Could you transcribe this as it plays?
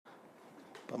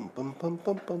Bum bum bum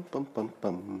bum bum bum bum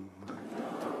bum.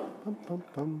 Bum bum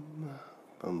bum.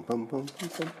 Bum bum bum bum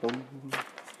bum bum.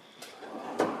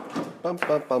 Bum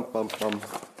bum bum bum bum.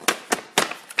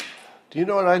 Do you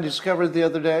know what I discovered the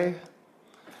other day?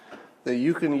 That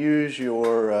you can use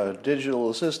your digital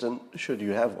assistant, should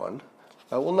you have one.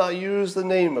 I will not use the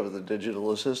name of the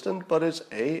digital assistant, but it's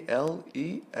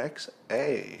Alexa.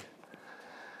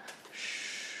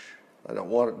 I don't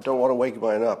want to wake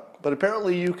mine up. But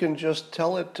apparently you can just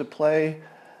tell it to play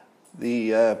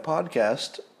the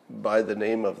podcast by the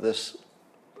name of this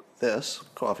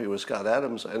Coffee with Scott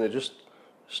Adams, and it just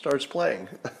starts playing.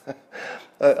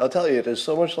 I'll tell you, it is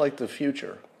so much like the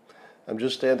future. I'm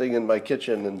just standing in my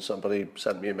kitchen and somebody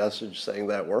sent me a message saying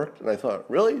that worked, and I thought,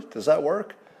 really? Does that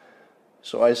work?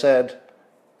 So I said,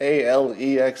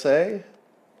 Alexa,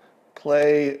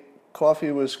 play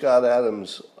Coffee with Scott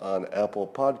Adams on Apple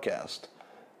Podcast.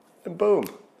 And boom,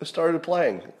 it started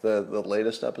playing the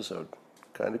latest episode.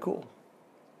 Kind of cool.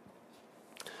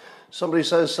 Somebody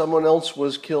says someone else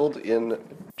was killed in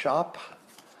CHOP.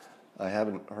 I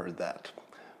haven't heard that.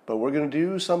 But we're going to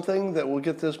do something that will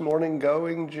get this morning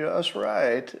going just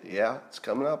right. Yeah, it's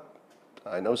coming up.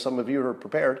 I know some of you are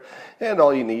prepared. And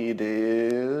all you need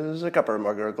is a cup or a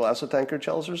mug or a glass, a tankard,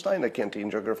 chalice or stein, a canteen,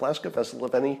 jug or flask, a vessel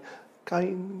of any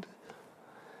kind.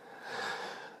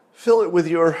 Fill it with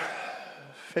your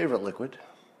favorite liquid.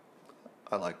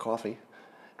 I like coffee.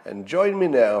 And join me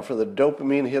now for the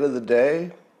dopamine hit of the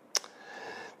day.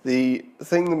 The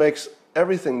thing that makes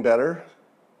everything better.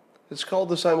 It's called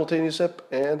the simultaneous sip,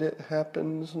 and it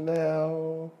happens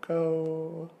now.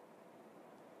 Go.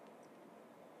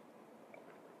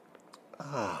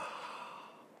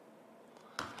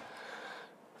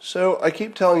 So I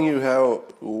keep telling you how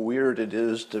weird it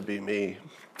is to be me.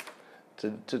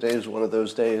 Today is one of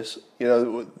those days. You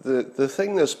know, the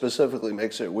thing that specifically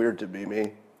makes it weird to be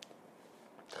me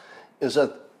is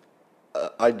that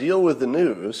I deal with the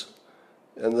news,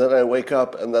 and then I wake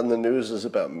up, and then the news is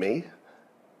about me.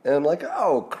 And I'm like,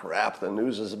 oh, crap, the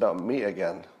news is about me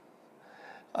again.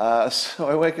 So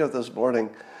I wake up this morning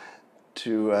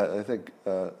to, I think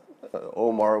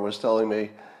Omar was telling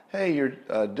me, hey, your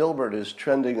Dilbert is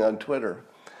trending on Twitter.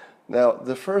 Now,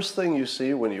 the first thing you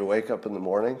see when you wake up in the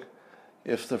morning,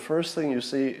 if the first thing you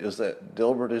see is that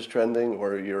Dilbert is trending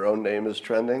or your own name is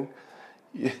trending,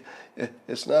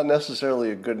 it's not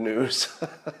necessarily a good news.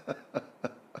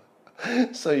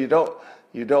 So you don't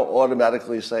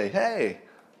automatically say, hey,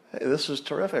 this is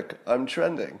terrific, I'm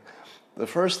trending. The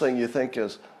first thing you think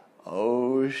is,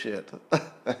 oh shit,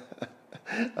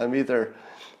 I'm either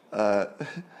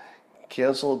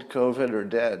canceled, COVID, or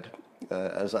dead,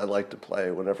 as I like to play.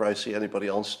 Whenever I see anybody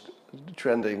else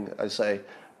trending, I say,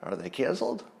 are they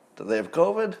canceled? Do they have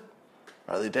COVID?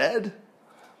 Are they dead?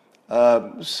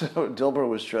 So Dilbert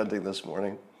was trending this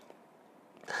morning.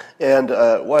 And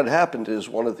what happened is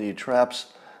one of the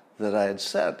traps that I had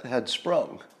set had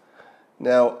sprung.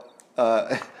 Now,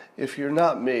 if you're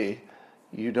not me,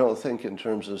 you don't think in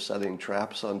terms of setting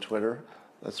traps on Twitter.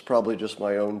 That's probably just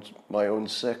my own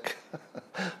sick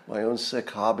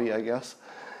hobby, I guess.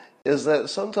 Is that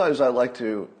sometimes I like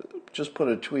to just put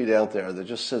a tweet out there that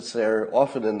just sits there,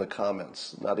 often in the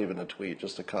comments, not even a tweet,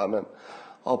 just a comment.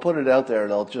 I'll put it out there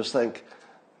and I'll just think,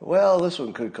 well, this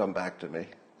one could come back to me.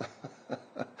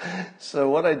 So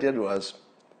what I did was,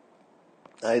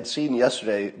 I had seen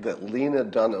yesterday that Lena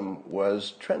Dunham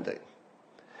was trending.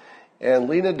 And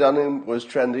Lena Dunham was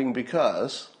trending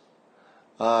because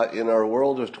in our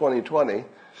world of 2020,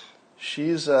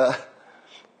 she's, I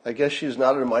guess she's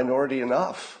not a minority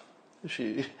enough.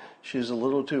 She's a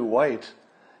little too white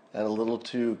and a little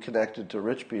too connected to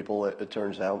rich people, it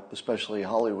turns out, especially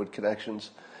Hollywood connections,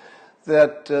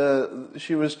 that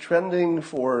she was trending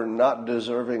for not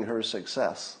deserving her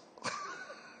success.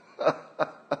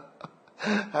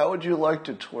 How would you like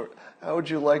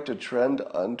to trend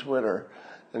on Twitter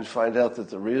and find out that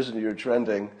the reason you're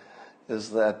trending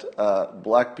is that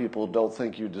black people don't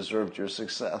think you deserved your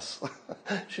success?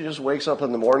 She just wakes up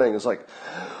in the morning and is like,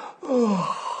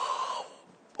 oh,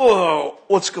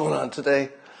 what's going on today?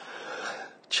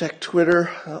 Check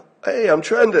Twitter. Hey, I'm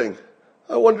trending.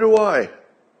 I wonder why.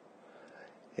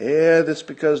 And it's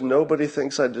because nobody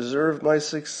thinks I deserve my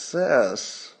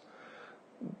success.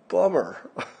 Bummer.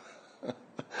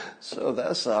 So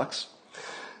that sucks.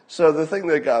 So the thing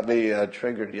that got me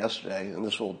triggered yesterday, and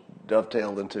this will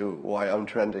dovetail into why I'm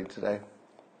trending today,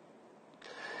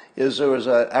 is there was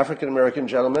an African-American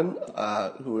gentleman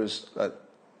who is,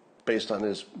 based on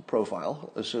his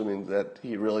profile, assuming that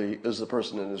he really is the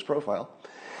person in his profile,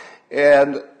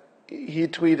 and he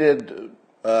tweeted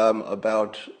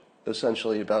about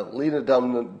essentially about Lena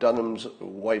Dunham's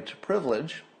white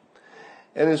privilege.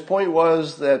 And his point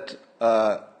was that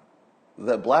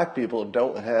that black people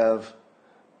don't have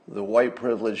the white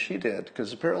privilege she did,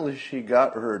 because apparently she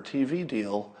got her TV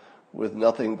deal with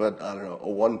nothing but, I don't know, a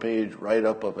one-page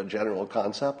write-up of a general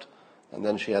concept, and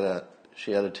then she had a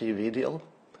TV deal.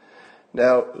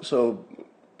 Now, so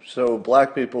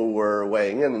black people were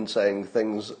weighing in and saying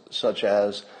things such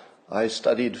as, I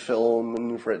studied film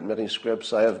and have written many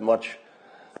scripts. I have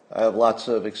lots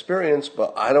of experience,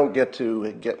 but I don't get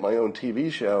to get my own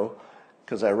TV show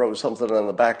because I wrote something on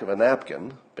the back of a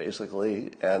napkin,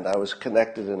 basically, and I was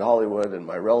connected in Hollywood, and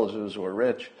my relatives were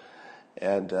rich,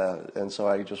 and so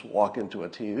I just walk into a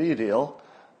TV deal.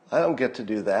 I don't get to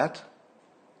do that.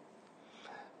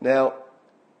 Now,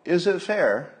 is it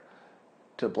fair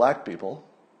to black people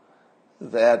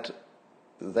that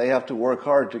they have to work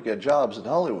hard to get jobs in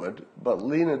Hollywood, but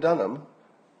Lena Dunham,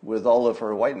 with all of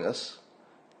her whiteness,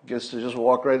 gets to just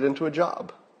walk right into a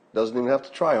job, doesn't even have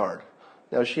to try hard?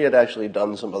 Now, she had actually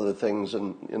done some other things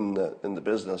in the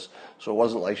business, so it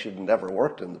wasn't like she'd never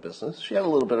worked in the business. She had a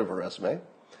little bit of a resume,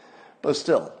 but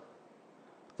still,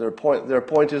 their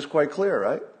point is quite clear,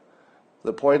 right?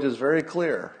 The point is very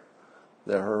clear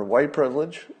that her white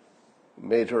privilege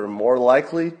made her more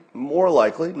likely,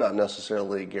 not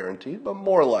necessarily guaranteed, but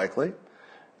more likely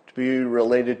to be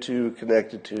related to,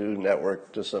 connected to,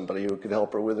 networked to somebody who could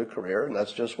help her with her career, and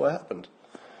that's just what happened.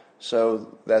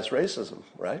 So that's racism,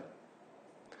 right?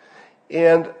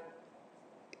 And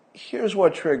here's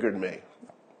what triggered me.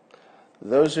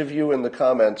 Those of you in the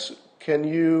comments, can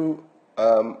you,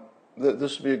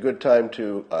 this would be a good time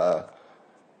to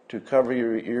cover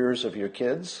your ears of your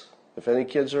kids. If any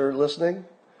kids are listening,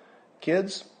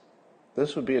 kids,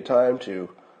 this would be a time to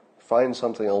find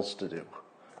something else to do.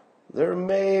 There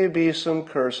may be some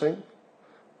cursing,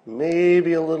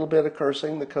 maybe a little bit of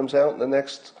cursing that comes out in the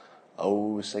next,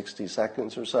 60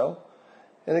 seconds or so.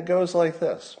 And it goes like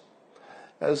this.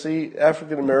 As the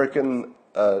African American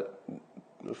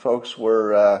folks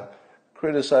were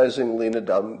criticizing Lena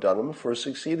Dunham for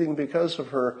succeeding because of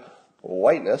her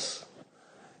whiteness,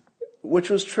 which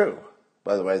was true,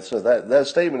 by the way. So that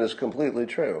statement is completely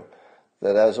true,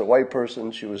 that as a white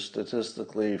person, she was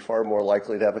statistically far more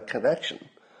likely to have a connection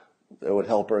that would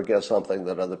help her get something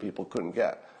that other people couldn't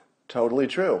get. Totally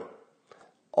true.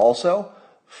 Also,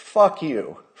 fuck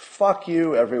you. Fuck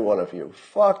you, every one of you.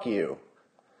 Fuck you.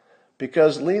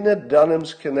 Because Lena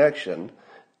Dunham's connection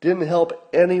didn't help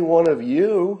any one of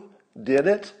you, did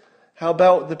it? How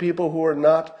about the people who are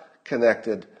not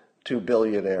connected to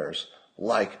billionaires?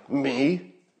 Like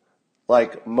me?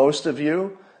 Like most of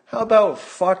you? How about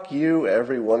fuck you,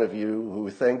 every one of you who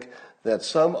think that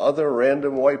some other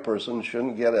random white person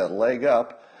shouldn't get a leg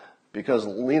up because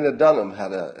Lena Dunham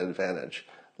had an advantage?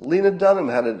 Lena Dunham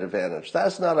had an advantage.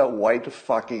 That's not a white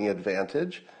fucking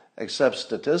advantage, except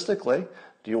statistically.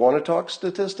 Do you want to talk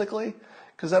statistically?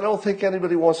 Because I don't think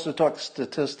anybody wants to talk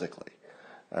statistically.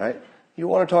 All right? You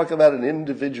want to talk about an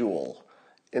individual.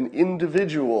 An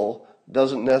individual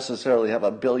doesn't necessarily have a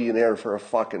billionaire for a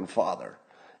fucking father.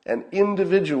 An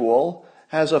individual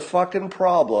has a fucking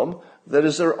problem that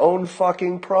is their own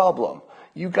fucking problem.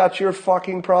 You got your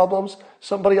fucking problems?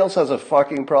 Somebody else has a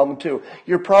fucking problem too.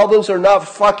 Your problems are not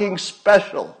fucking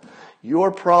special.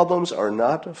 Your problems are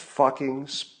not fucking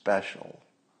special.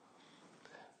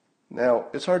 Now,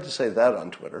 it's hard to say that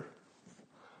on Twitter,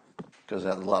 because it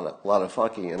had a lot of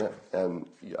fucking in it, and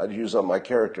I'd use up my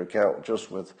character count just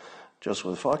with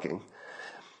fucking.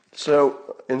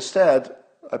 So instead,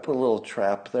 I put a little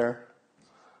trap there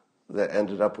that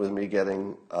ended up with me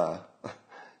getting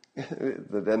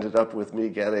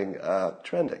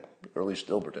trending, or at least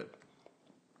Dilbert did.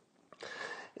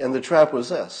 And the trap was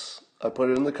this. I put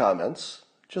it in the comments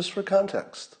just for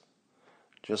context.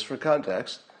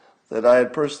 That I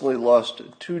had personally lost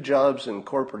 2 jobs in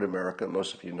corporate America,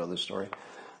 most of you know this story,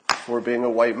 for being a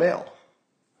white male.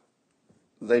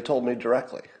 They told me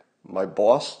directly. My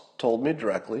boss told me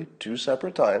directly, 2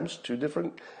 separate times, 2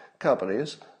 different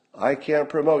companies, I can't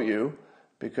promote you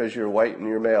because you're white and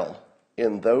you're male.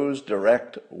 In those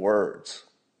direct words.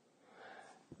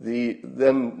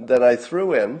 Then I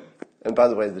threw in, and by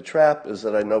the way, the trap is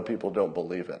that I know people don't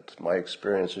believe it. My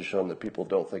experience has shown that people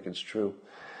don't think it's true.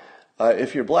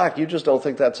 If you're black, you just don't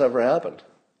think that's ever happened.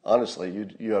 Honestly,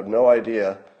 you have no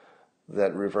idea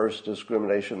that reverse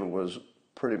discrimination was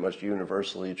pretty much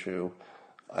universally true.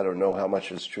 I don't know how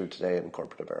much is true today in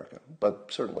corporate America, but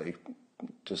certainly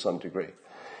to some degree.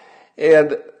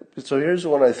 And so here's the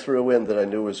one I threw in that I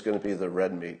knew was going to be the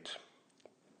red meat.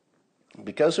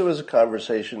 Because it was a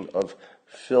conversation of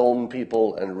film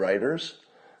people and writers,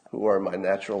 who are my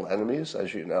natural enemies,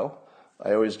 as you know.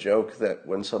 I always joke that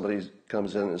when somebody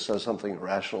comes in and says something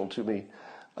irrational to me,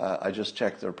 I just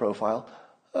check their profile.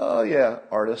 Oh yeah,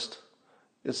 artist.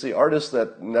 It's the artists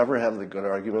that never have the good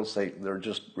arguments. They're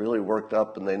just really worked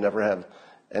up, and they never have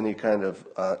any kind of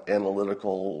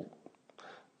analytical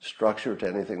structure to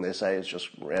anything they say. It's just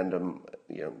random,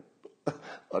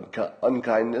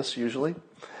 unkindness usually.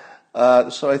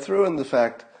 So I threw in the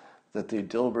fact that the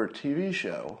Dilbert TV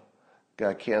show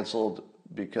got canceled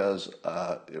because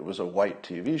it was a white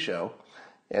TV show,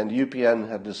 and UPN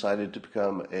had decided to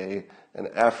become an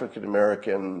African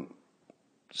American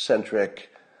centric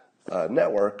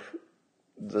network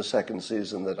the second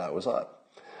season that I was on.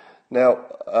 Now,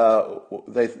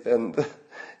 and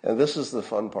this is the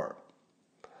fun part.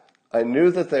 I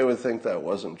knew that they would think that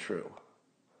wasn't true.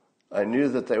 I knew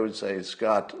that they would say,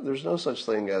 Scott, there's no such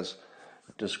thing as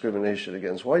discrimination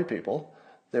against white people.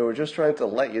 They were just trying to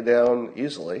let you down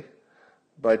easily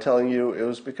by telling you it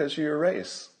was because of your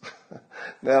race.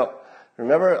 Now,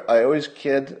 remember, I always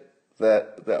kid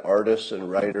that artists and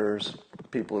writers,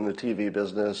 people in the TV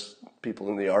business, people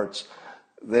in the arts,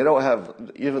 they don't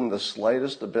have even the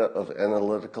slightest bit of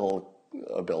analytical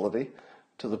ability,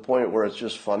 to the point where it's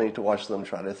just funny to watch them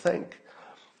try to think.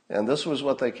 And this was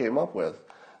what they came up with.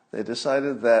 They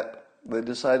decided that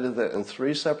in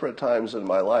 3 separate times in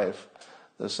my life,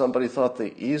 that somebody thought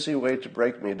the easy way to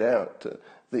break me down,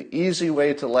 the easy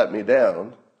way to let me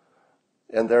down,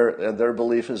 and their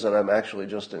belief is that I'm actually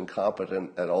just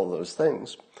incompetent at all those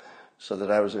things. So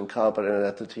that I was incompetent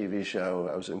at the TV show,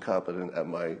 I was incompetent at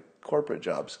my corporate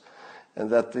jobs, and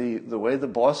that the way the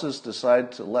bosses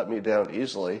decide to let me down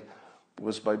easily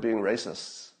was by being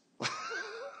racists.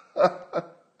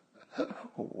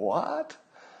 What?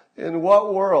 In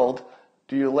what world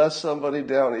do you let somebody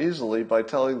down easily by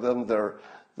telling them their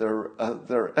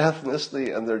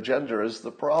ethnicity and their gender is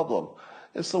the problem?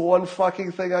 It's the one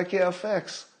fucking thing I can't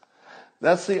fix.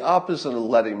 That's the opposite of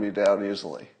letting me down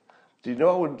easily. Do you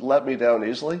know what would let me down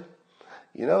easily?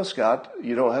 You know, Scott,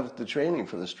 you don't have the training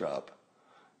for this job.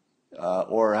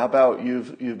 Or how about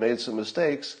you've made some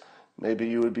mistakes? Maybe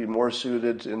you would be more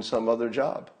suited in some other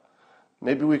job.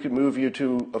 Maybe we could move you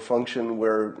to a function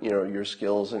where your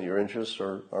skills and your interests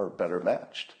are better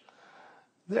matched.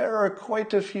 There are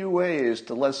quite a few ways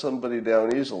to let somebody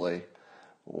down easily.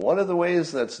 One of the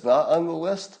ways that's not on the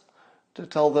list, to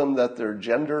tell them that their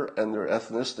gender and their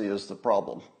ethnicity is the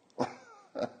problem.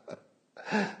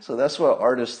 So that's what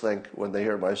artists think when they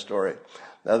hear my story.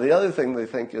 Now, the other thing they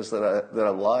think is that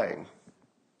I'm lying.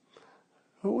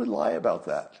 Who would lie about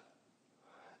that?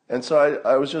 And so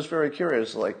I was just very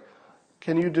curious,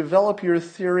 can you develop your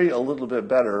theory a little bit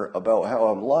better about how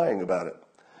I'm lying about it?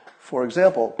 For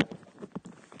example,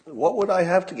 what would I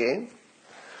have to gain?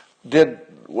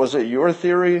 Was it your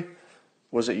theory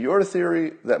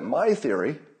that my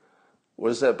theory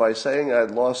was that by saying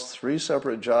I'd lost 3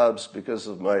 separate jobs because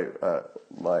of my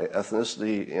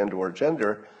ethnicity and or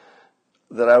gender,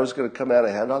 that I was going to come out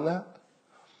ahead on that?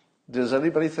 Does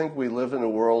anybody think we live in a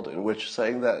world in which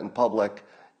saying that in public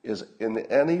is in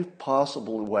any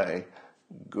possible way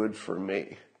good for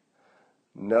me?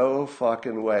 No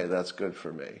fucking way that's good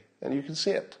for me. And you can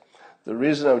see it. The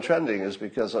reason I'm trending is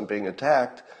because I'm being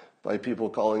attacked by people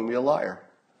calling me a liar.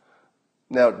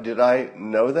 Now, did I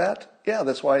know that? Yeah,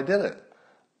 that's why I did it.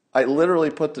 I literally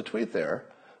put the tweet there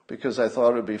because I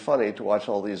thought it would be funny to watch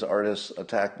all these artists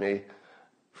attack me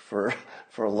for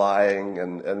lying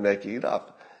and making it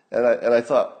up. And I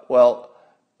thought, well,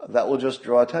 that will just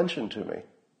draw attention to me.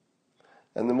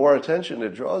 And the more attention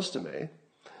it draws to me,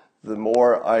 the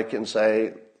more I can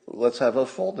say, let's have a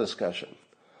full discussion.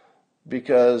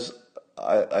 Because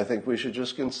I think we should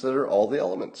just consider all the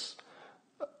elements.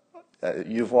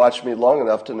 You've watched me long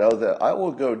enough to know that I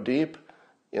will go deep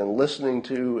in listening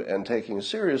to and taking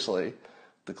seriously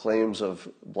the claims of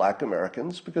black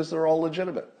Americans because they're all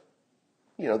legitimate.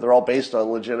 They're all based on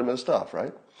legitimate stuff,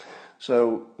 right?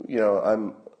 So,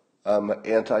 I'm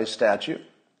anti-statute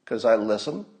because I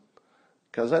listened.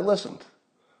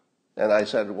 And I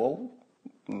said, well,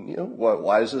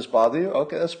 why does this bother you?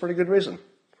 Okay, that's a pretty good reason.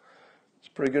 It's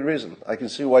a pretty good reason. I can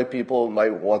see why people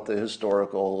might want the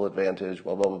historical advantage,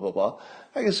 blah, blah, blah, blah, blah.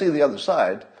 I can see the other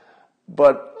side,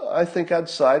 but I think I'd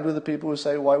side with the people who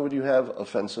say, why would you have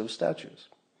offensive statues?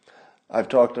 I've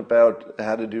talked about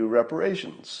how to do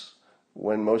reparations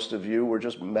when most of you were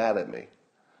just mad at me.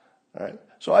 All right?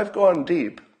 So I've gone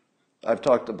deep. I've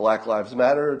talked to Black Lives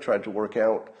Matter, tried to work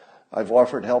out. I've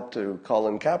offered help to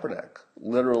Colin Kaepernick,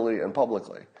 literally and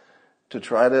publicly, to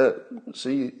try to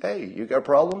see, hey, you got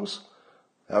problems?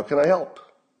 How can I help?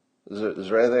 Is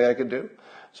there anything I can do?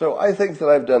 So I think that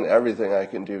I've done everything I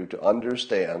can do to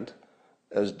understand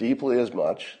as deeply as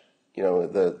much,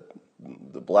 the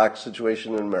black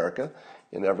situation in America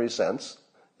in every sense.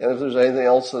 And if there's anything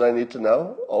else that I need to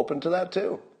know, open to that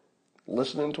too.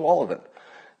 Listening to all of it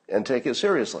and take it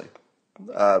seriously.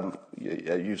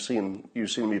 You've seen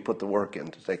me put the work in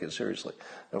to take it seriously.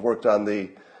 I've worked on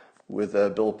with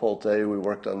Bill Pulte, we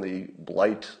worked on the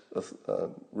blight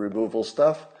removal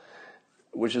stuff,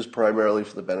 which is primarily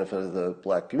for the benefit of the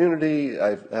black community.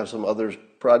 I have some other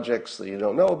projects that you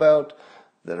don't know about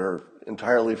that are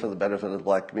entirely for the benefit of the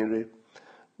black community.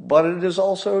 But it is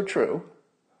also true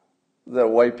that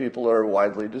white people are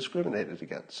widely discriminated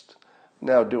against.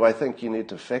 Now, do I think you need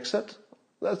to fix it?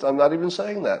 I'm not even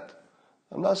saying that.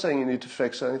 I'm not saying you need to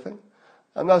fix anything.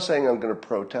 I'm not saying I'm going to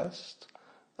protest.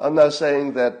 I'm not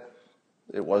saying that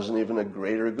it wasn't even a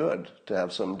greater good to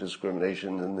have some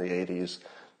discrimination in the 80s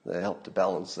that helped to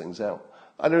balance things out.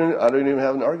 I don't even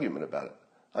have an argument about it.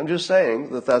 I'm just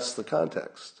saying that that's the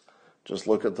context. Just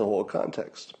look at the whole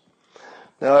context.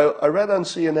 Now, I read on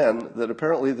CNN that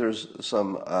apparently there's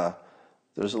a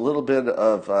little bit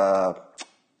of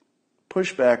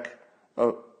pushback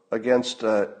against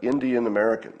Indian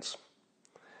Americans.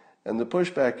 And the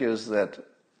pushback is that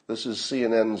this is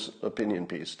CNN's opinion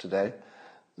piece today.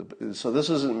 So this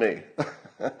isn't me.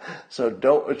 So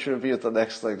don't attribute the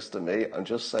next things to me. I'm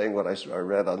just saying what I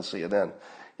read on CNN.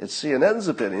 It's CNN's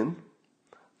opinion,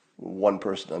 one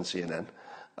person on CNN,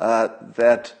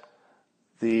 that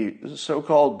the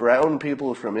so-called brown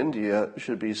people from India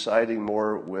should be siding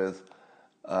more with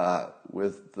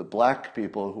the black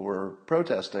people who are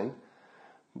protesting.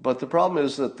 But the problem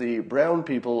is that the brown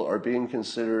people are being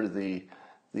considered the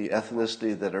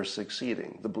ethnicity that are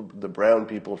succeeding. The brown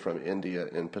people from India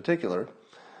in particular,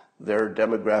 their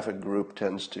demographic group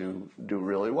tends to do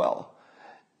really well.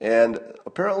 And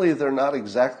apparently they're not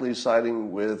exactly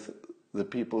siding with the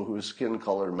people whose skin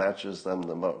color matches them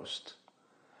the most.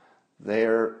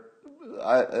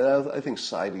 I think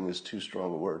siding is too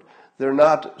strong a word. They're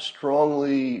not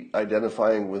strongly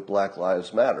identifying with Black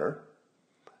Lives Matter,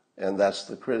 and that's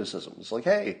the criticism. It's like,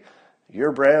 hey,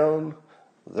 you're brown,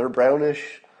 they're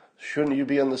brownish, shouldn't you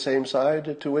be on the same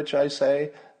side? To which I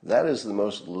say, that is the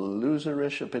most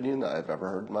loserish opinion I've ever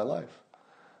heard in my life.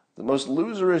 The most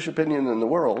loserish opinion in the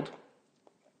world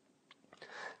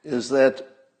is that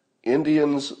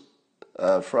Indians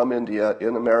from India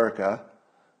in America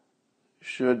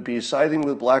should be siding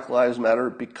with Black Lives Matter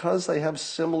because they have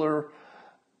similar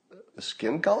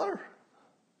skin color?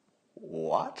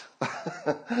 What?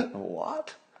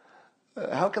 What?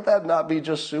 How could that not be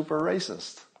just super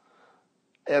racist?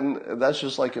 And that's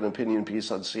just like an opinion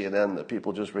piece on CNN that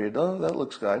people just read, oh, that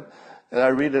looks fine. And I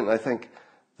read it and I think,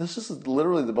 this is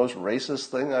literally the most racist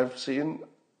thing I've seen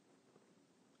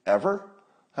ever?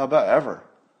 How about ever?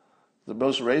 The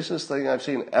most racist thing I've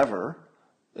seen ever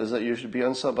is that you should be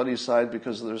on somebody's side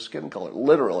because of their skin color.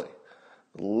 Literally.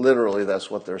 Literally,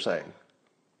 that's what they're saying.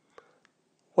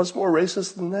 What's more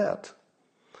racist than that?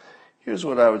 Here's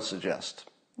what I would suggest.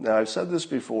 Now, I've said this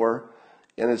before,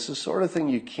 and it's the sort of thing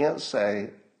you can't say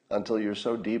until you're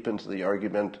so deep into the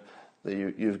argument that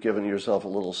you've given yourself a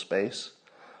little space.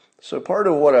 So part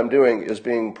of what I'm doing is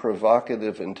being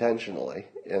provocative intentionally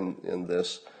in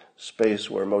this space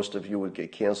where most of you would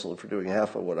get canceled for doing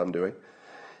half of what I'm doing.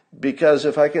 Because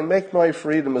if I can make my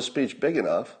freedom of speech big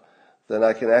enough, then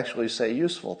I can actually say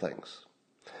useful things.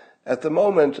 At the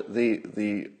moment,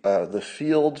 the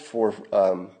field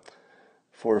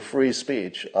for free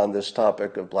speech on this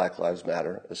topic of Black Lives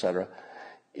Matter, etc.,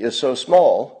 is so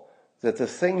small that the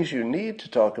things you need to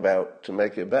talk about to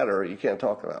make it better, you can't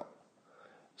talk about.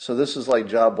 So this is like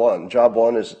job one. Job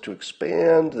one is to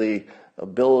expand the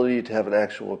ability to have an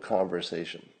actual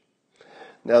conversation.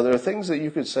 Now, there are things that you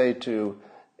could say to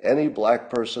any black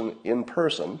person in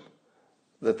person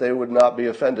that they would not be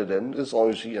offended in, as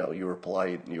long as you were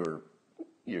polite and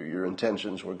your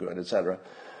intentions were good, etc.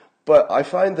 But I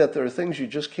find that there are things you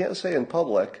just can't say in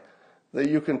public that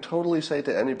you can totally say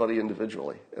to anybody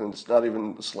individually, and it's not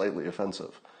even slightly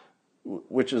offensive,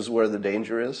 which is where the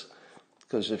danger is.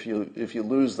 Because if you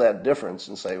lose that difference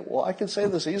and say, well, I can say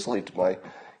this easily to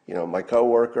my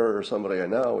coworker or somebody I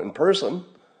know in person,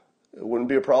 it wouldn't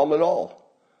be a problem at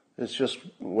all. It's just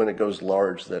when it goes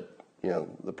large that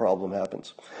the problem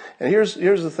happens. And here's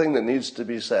the thing that needs to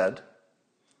be said,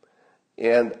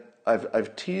 and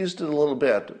I've teased it a little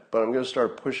bit, but I'm going to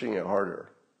start pushing it harder.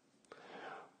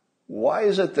 Why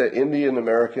is it that Indian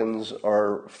Americans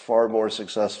are far more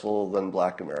successful than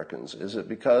Black Americans? Is it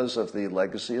because of the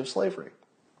legacy of slavery?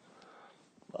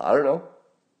 I don't know.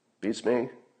 Beats me.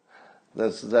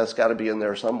 That's got to be in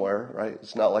there somewhere, right?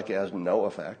 It's not like it has no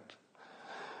effect.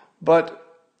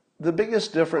 But the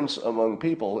biggest difference among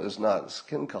people is not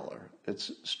skin color,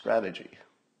 it's strategy.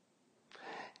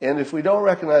 And if we don't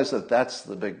recognize that that's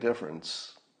the big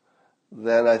difference,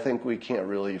 then I think we can't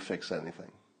really fix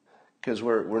anything. Because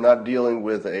we're not dealing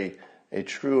with a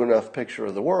true enough picture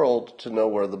of the world to know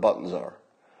where the buttons are.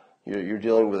 You're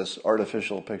dealing with this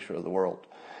artificial picture of the world.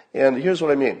 And here's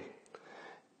what I mean.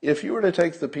 If you were to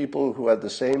take the people who had the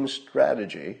same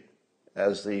strategy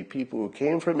as the people who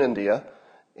came from India,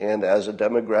 and as a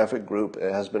demographic group,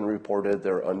 it has been reported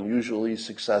they're unusually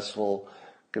successful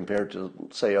compared to,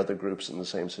 say, other groups in the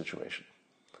same situation.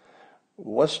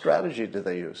 What strategy do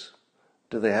they use?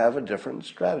 Do they have a different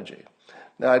strategy?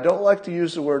 Now, I don't like to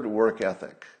use the word work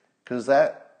ethic, because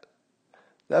that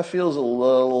feels a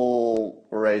little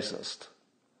racist.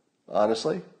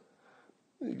 Honestly?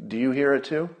 Do you hear it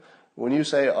too? When you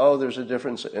say, oh, there's a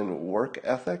difference in work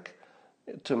ethic,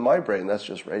 to my brain, that's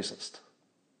just racist,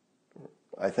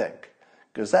 I think.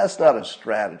 Because that's not a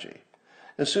strategy.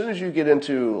 As soon as you get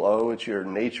into, oh, it's your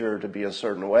nature to be a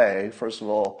certain way, first of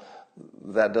all,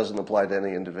 that doesn't apply to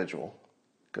any individual,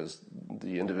 because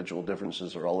the individual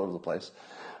differences are all over the place.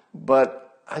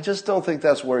 But I just don't think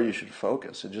that's where you should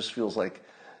focus. It just feels like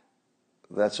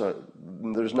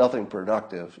there's nothing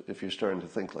productive if you're starting to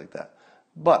think like that.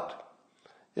 But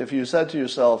if you said to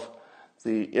yourself,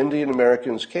 the Indian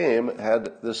Americans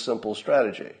had this simple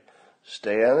strategy: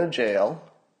 stay out of jail,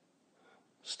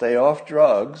 stay off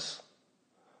drugs,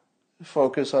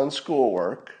 focus on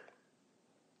schoolwork,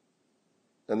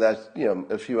 and that's,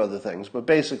 a few other things. But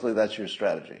basically, that's your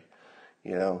strategy.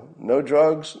 No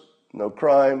drugs, no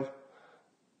crime,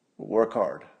 work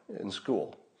hard in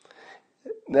school.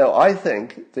 Now, I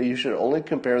think that you should only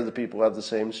compare the people who have the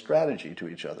same strategy to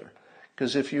each other.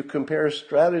 Because if you compare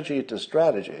strategy to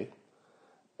strategy,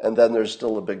 and then there's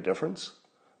still a big difference,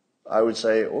 I would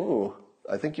say, oh,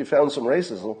 I think you found some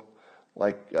racism.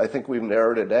 I think we've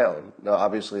narrowed it down. Now,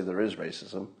 obviously, there is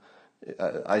racism.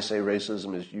 I say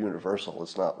racism is universal.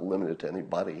 It's not limited to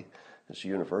anybody. It's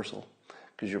universal.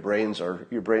 Because your brains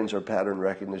are pattern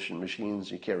recognition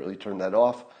machines. You can't really turn that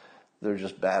off. They're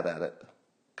just bad at it.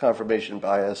 Confirmation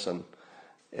bias and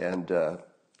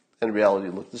reality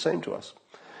look the same to us.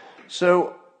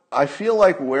 So I feel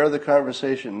like where the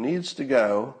conversation needs to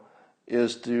go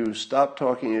is to stop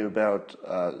talking about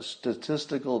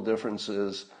statistical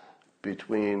differences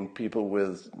between people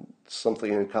with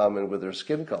something in common with their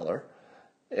skin color,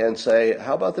 and say,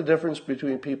 how about the difference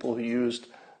between people who used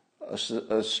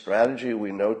a strategy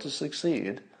we know to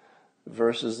succeed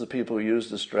versus the people who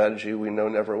used a strategy we know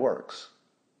never works?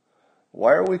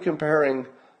 Why are we comparing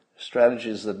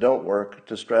strategies that don't work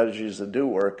to strategies that do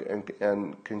work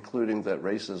and concluding that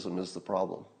racism is the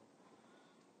problem?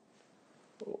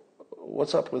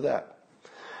 What's up with that?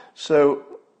 So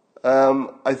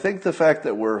I think the fact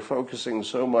that we're focusing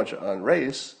so much on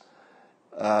race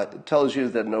tells you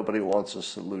that nobody wants a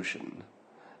solution.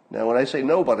 Now, when I say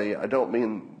nobody, I don't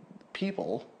mean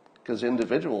people, because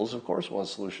individuals, of course, want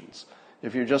solutions.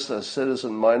 If you're just a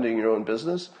citizen minding your own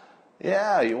business,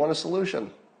 yeah, you want a solution.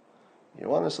 You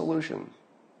want a solution.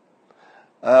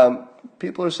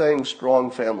 People are saying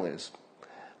strong families.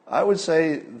 I would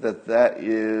say that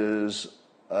is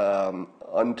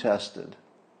untested.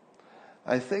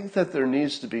 I think that there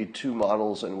needs to be two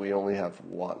models and we only have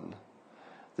one.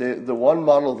 The one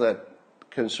model that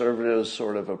conservatives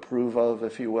sort of approve of,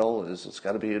 if you will, is it's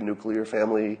got to be a nuclear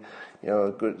family,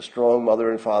 a good, strong mother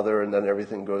and father, and then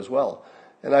everything goes well.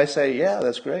 And I say, yeah,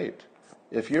 that's great.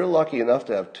 If you're lucky enough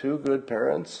to have two good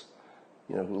parents,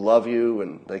 who love you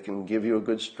and they can give you a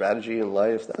good strategy in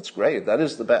life, that's great. That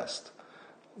is the best.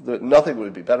 Nothing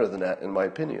would be better than that, in my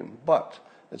opinion. But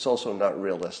it's also not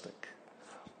realistic.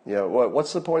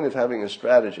 What's the point of having a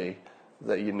strategy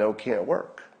that can't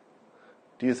work?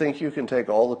 Do you think you can take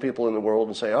all the people in the world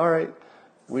and say, all right,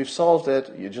 we've solved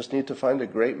it, you just need to find a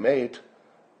great mate?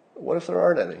 What if there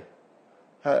aren't any?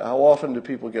 How often do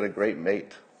people get a great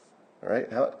mate? All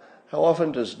right? How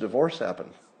often does divorce happen?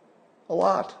 A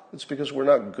lot. It's because we're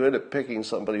not good at picking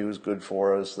somebody who's good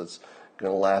for us, that's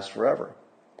going to last forever.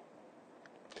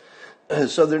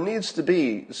 So there needs to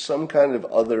be some kind of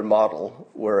other model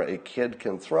where a kid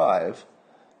can thrive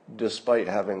despite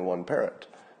having one parent.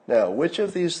 Now, which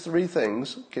of these three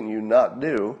things can you not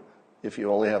do if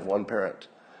you only have one parent?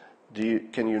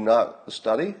 Can you not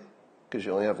study because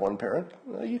you only have one parent?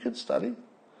 No, you can study.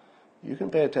 You can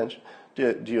pay attention.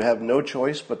 Do you have no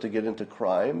choice but to get into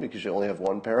crime because you only have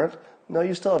one parent? No,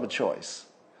 you still have a choice.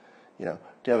 Do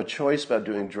you have a choice about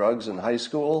doing drugs in high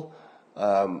school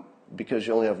because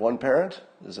you only have one parent?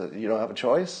 Is it you don't have a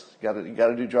choice? You got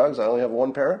to do drugs? I only have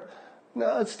one parent?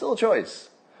 No, it's still a choice.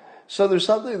 So there's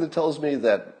something that tells me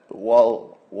that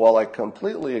while I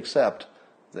completely accept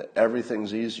that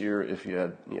everything's easier if you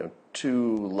had,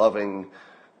 two loving,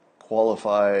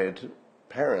 qualified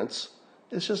parents,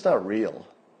 it's just not real.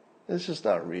 It's just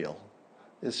not real.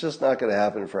 It's just not going to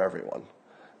happen for everyone,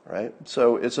 right?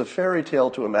 So it's a fairy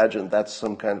tale to imagine that's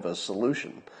some kind of a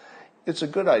solution. It's a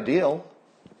good ideal.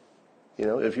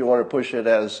 If you want to push it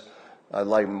as, I'd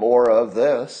like more of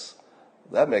this,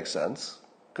 that makes sense,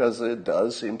 because it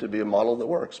does seem to be a model that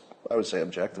works, I would say,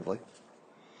 objectively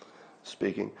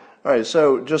speaking. All right,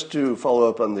 so just to follow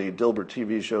up on the Dilbert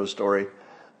TV show story,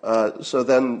 so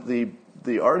then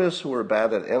the artists who were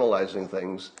bad at analyzing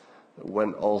things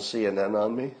went all CNN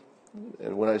on me.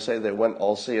 And when I say they went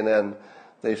all CNN,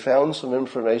 they found some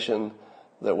information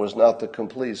that was not the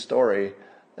complete story,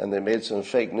 and they made some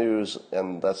fake news,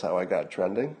 and that's how I got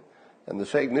trending. And the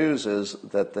fake news is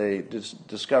that they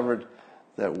discovered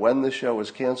that when the show was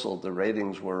canceled, the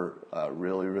ratings were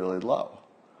really, really low.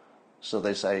 So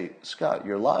they say, Scott,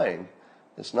 you're lying.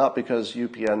 It's not because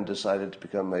UPN decided to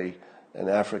become an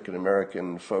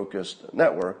African-American focused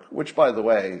network, which, by the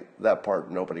way, that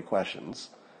part nobody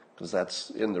questions, because that's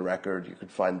in the record. You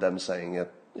could find them saying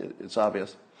it. It's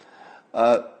obvious.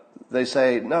 They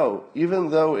say, no, even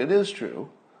though it is true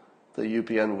that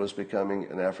UPN was becoming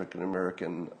an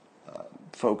African-American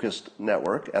focused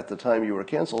network at the time you were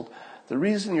canceled, the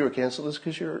reason you were canceled is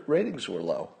because your ratings were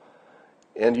low.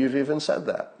 And you've even said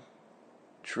that.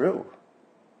 True.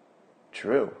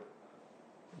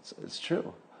 It's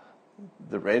true.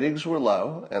 The ratings were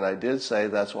low, and I did say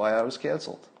that's why I was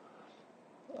canceled.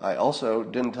 I also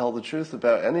didn't tell the truth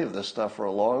about any of this stuff for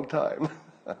a long time.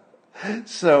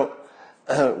 So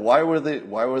why were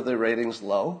the ratings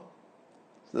low?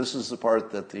 This is the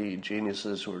part that the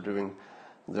geniuses who are doing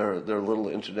their little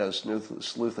internet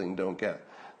sleuthing don't get.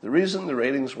 The reason the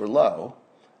ratings were low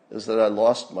is that I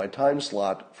lost my time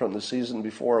slot from the season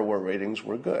before where ratings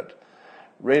were good.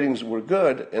 Ratings were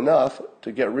good enough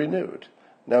to get renewed.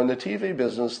 Now in the TV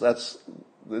business, it's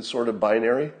sort of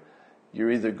binary.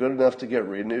 You're either good enough to get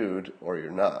renewed or you're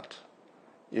not.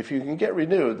 If you can get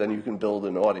renewed, then you can build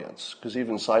an audience, because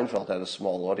even Seinfeld had a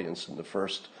small audience in the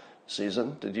first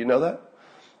season. Did you know that?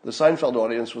 The Seinfeld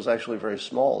audience was actually very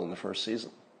small in the first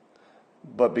season.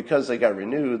 But because they got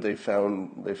renewed, they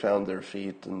found their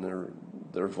feet and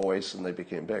their voice, and they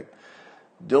became big.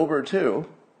 Dilbert, too,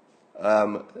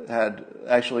 had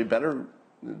actually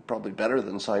probably better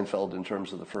than Seinfeld in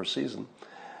terms of the first season,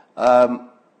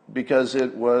 because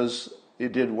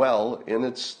it did well in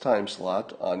its time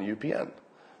slot on UPN,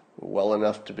 well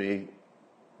enough to be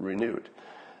renewed.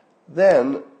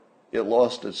 Then it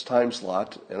lost its time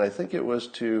slot, and I think it was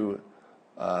to,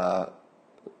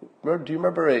 do you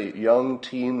remember a young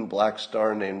teen black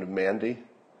star named Mandy?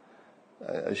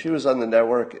 She was on the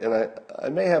network, and I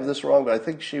may have this wrong, but I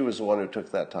think she was the one who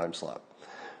took that time slot.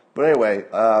 But anyway,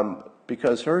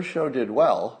 because her show did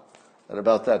well, and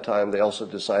about that time they also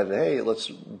decided, hey, let's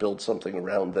build something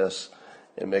around this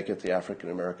and make it the African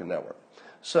American network.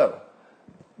 So,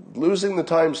 losing the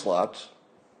time slot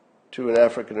to an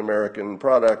African American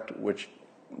product, which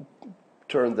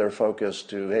turned their focus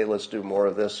to, hey, let's do more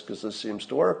of this because this seems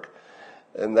to work,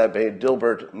 and that made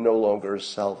Dilbert no longer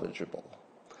salvageable.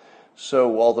 So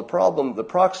while the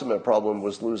proximate problem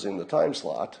was losing the time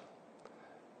slot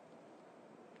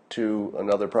to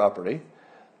another property,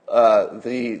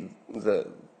 the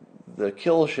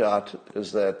kill shot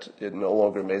is that it no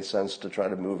longer made sense to try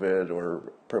to move it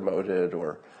or promote it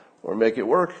or make it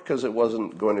work because it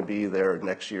wasn't going to be there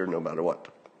next year no matter what.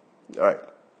 All right.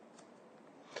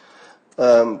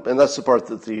 And that's the part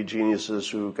that the geniuses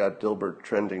who got Dilbert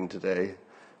trending today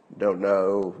don't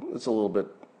know. It's a little bit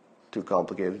too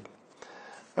complicated.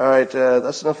 All right,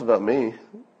 that's enough about me.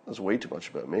 That's way too much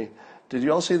about me. Did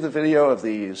you all see the video of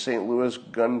the St. Louis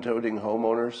gun-toting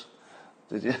homeowners?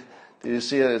 Did you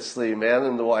see it? It's the man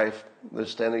and the wife. They're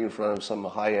standing in front of some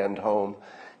high-end home,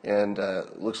 and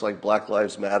it looks like Black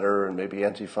Lives Matter and maybe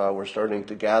Antifa were starting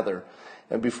to gather.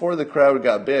 And before the crowd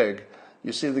got big,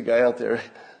 you see the guy out there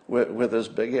with his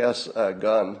big-ass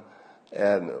gun.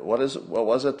 And what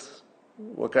was it?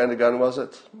 What kind of gun was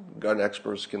it? Gun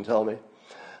experts can tell me.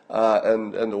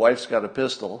 And the wife's got a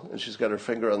pistol, and she's got her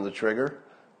finger on the trigger,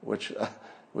 which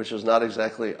is not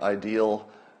exactly ideal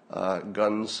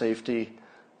gun safety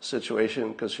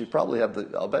situation, because she probably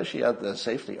I'll bet she had the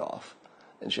safety off,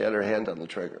 and she had her hand on the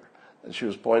trigger, and she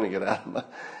was pointing it at him.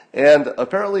 And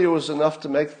apparently it was enough to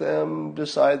make them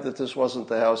decide that this wasn't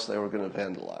the house they were going to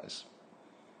vandalize.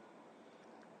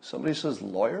 Somebody says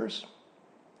lawyers?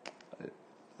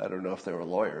 I don't know if they were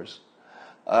lawyers.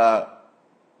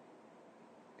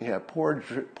 Yeah, poor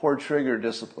trigger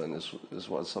discipline is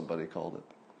what somebody called it.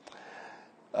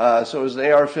 So it was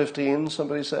an AR-15,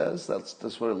 somebody says.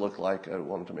 That's what it looked like. I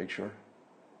wanted to make sure.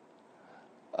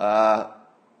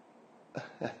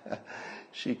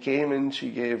 She came and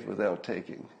she gave without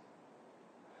taking.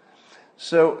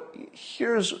 So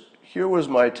here was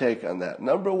my take on that.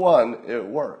 Number one, it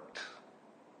worked.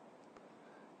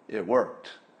 It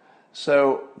worked.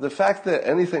 So the fact that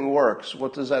anything works,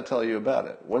 what does that tell you about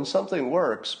it? When something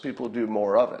works, people do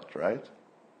more of it, right?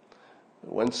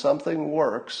 When something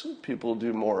works, people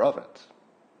do more of it.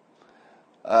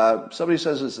 Somebody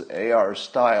says it's AR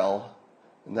style,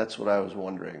 and that's what I was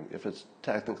wondering, if it's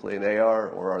technically an AR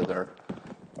or are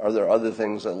there other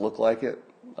things that look like it?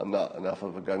 I'm not enough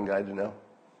of a gun guy to know.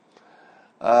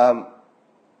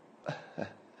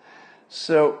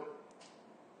 So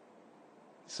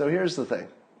here's the thing.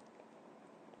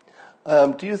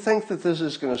 Do you think that this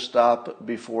is going to stop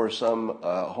before some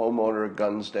homeowner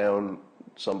guns down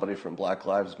somebody from Black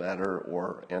Lives Matter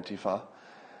or Antifa?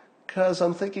 Because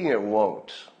I'm thinking it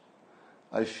won't.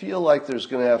 I feel like there's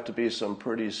going to have to be some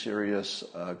pretty serious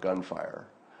gunfire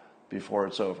before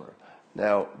it's over.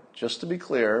 Now, just to be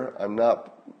clear, I'm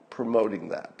not promoting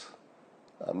that.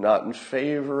 I'm not in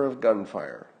favor of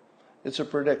gunfire. It's a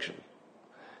prediction.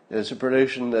 It's a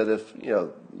prediction that if,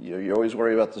 you always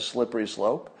worry about the slippery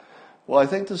slope. Well, I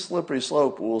think the slippery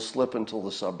slope will slip until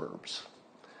the suburbs.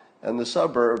 And the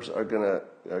suburbs are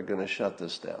gonna shut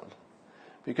this down.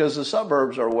 Because the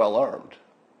suburbs are well armed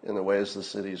in the ways the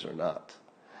cities are not.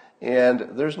 And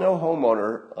there's no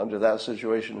homeowner under that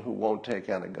situation who won't take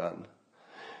out a gun.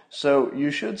 So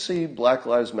you should see Black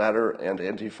Lives Matter and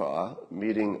Antifa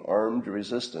meeting armed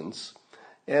resistance.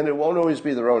 And it won't always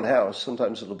be their own house.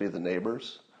 Sometimes it'll be the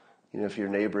neighbors. If your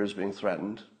neighbor is being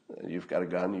threatened, and you've got a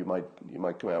gun, you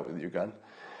might come out with your gun.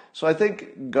 So I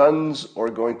think guns are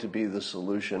going to be the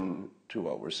solution to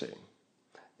what we're seeing.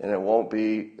 And it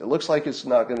looks like it's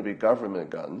not going to be government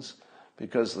guns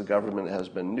because the government has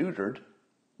been neutered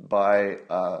by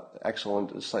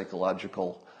excellent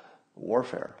psychological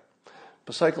warfare.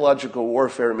 But psychological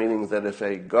warfare meaning that if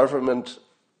a government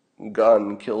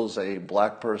gun kills a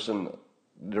black person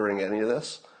during any of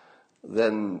this,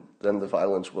 then the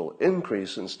violence will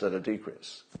increase instead of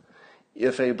decrease.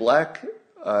 If let's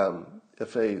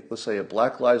say a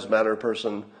Black Lives Matter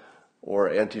person or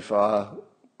Antifa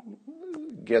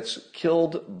gets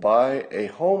killed by a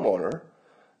homeowner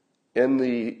in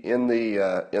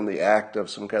the act of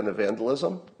some kind of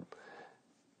vandalism,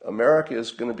 America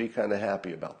is going to be kind of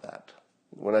happy about that.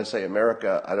 When I say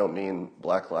America, I don't mean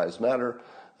Black Lives Matter.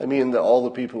 I mean all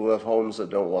the people who have homes that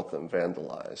don't want them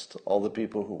vandalized, all the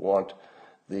people who want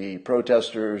the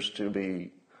protesters to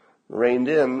be reined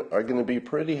in are going to be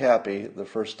pretty happy the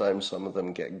first time some of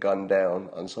them get gunned down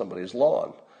on somebody's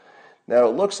lawn. Now,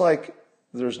 it looks like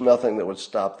there's nothing that would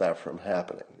stop that from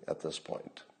happening at this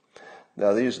point.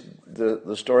 Now,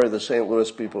 the story of the St.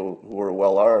 Louis people who were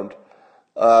well armed,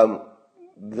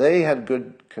 they had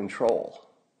good control.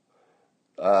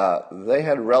 They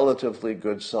had relatively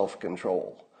good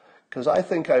self-control. Because I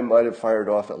think I might have fired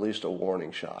off at least a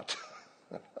warning shot.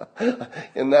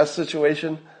 In that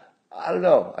situation, I don't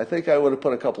know. I think I would have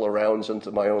put a couple of rounds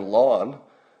into my own lawn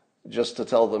just to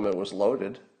tell them it was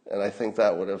loaded. And I think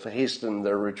that would have hastened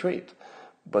their retreat.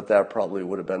 But that probably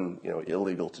would have been,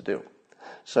 illegal to do.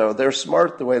 So they're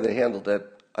smart the way they handled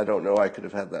it. I don't know I could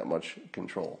have had that much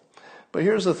control. But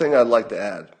here's the thing I'd like to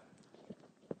add.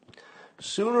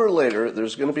 Sooner or later,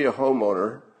 there's going to be a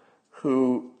homeowner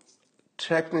who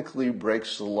technically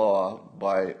breaks the law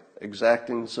by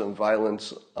exacting some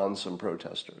violence on some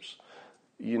protesters.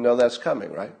 You know that's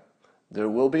coming, right? There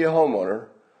will be a homeowner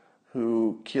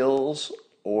who kills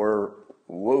or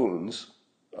wounds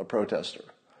a protester.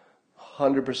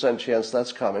 100% chance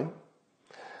that's coming.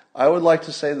 I would like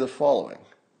to say the following.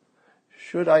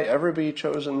 Should I ever be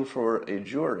chosen for a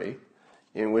jury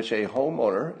in which a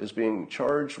homeowner is being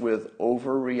charged with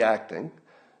overreacting,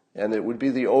 and it would be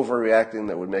the overreacting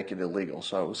that would make it illegal.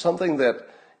 So something that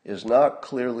is not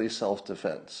clearly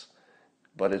self-defense,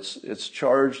 but it's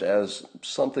charged as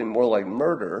something more like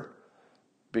murder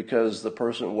because the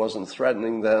person wasn't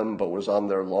threatening them but was on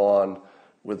their lawn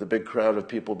with a big crowd of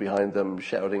people behind them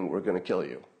shouting, "We're going to kill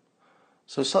you."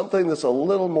 So something that's a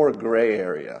little more gray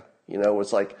area.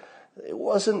 It's like it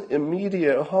wasn't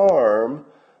immediate harm,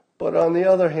 but on the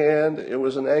other hand, it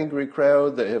was an angry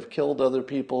crowd that have killed other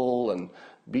people and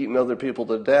beaten other people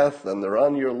to death, and they're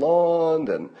on your lawn,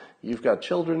 and you've got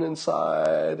children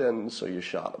inside, and so you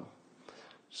shot them.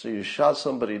 So you shot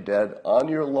somebody dead on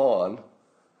your lawn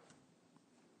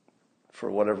for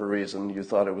whatever reason. You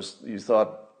thought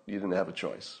you didn't have a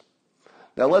choice.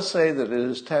 Now let's say that it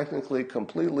is technically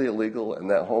completely illegal and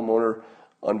that homeowner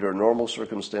under normal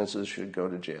circumstances should go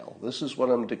to jail. This is what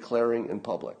I'm declaring in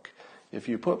public. If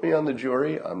you put me on the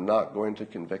jury, I'm not going to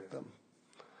convict them.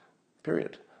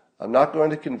 Period. I'm not going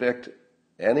to convict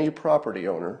any property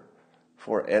owner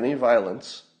for any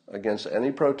violence against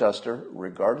any protester,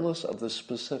 regardless of the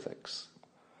specifics.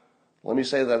 Let me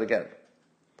say that again.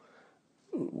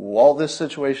 While this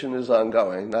situation is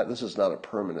ongoing, this is not a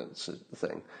permanent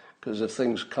thing, because if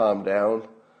things calm down,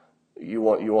 you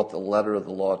want the letter of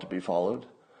the law to be followed.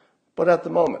 But at the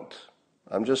moment,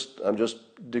 I'm just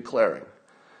declaring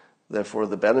that for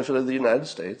the benefit of the United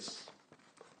States,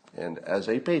 and as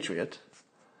a patriot,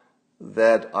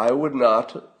 that I would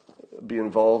not be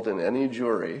involved in any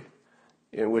jury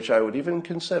in which I would even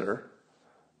consider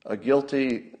a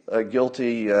guilty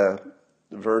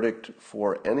verdict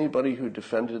for anybody who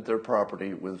defended their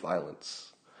property with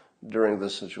violence during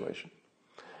this situation.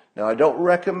 Now, I don't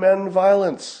recommend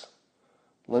violence.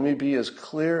 Let me be as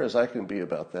clear as I can be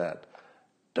about that.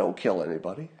 Don't kill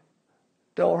anybody.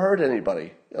 Don't hurt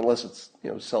anybody unless it's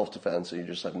self-defense and you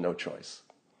just have no choice.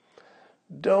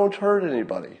 Don't hurt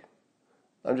anybody.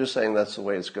 I'm just saying that's the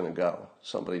way it's going to go.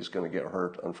 Somebody's going to get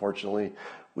hurt, unfortunately.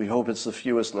 We hope it's the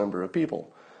fewest number of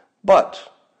people.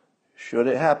 But should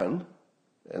it happen,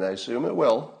 and I assume it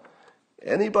will,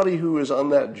 anybody who is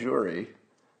on that jury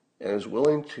and is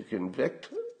willing to convict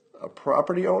a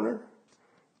property owner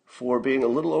for being a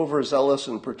little overzealous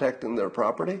in protecting their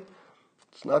property,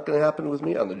 it's not going to happen with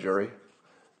me on the jury.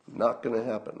 Not going to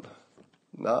happen.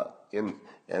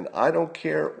 And I don't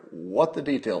care what the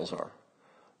details are.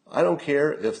 I don't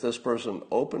care if this person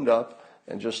opened up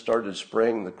and just started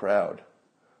spraying the crowd.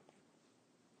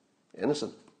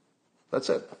 Innocent. That's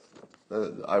it.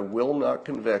 I will not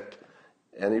convict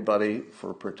anybody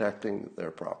for protecting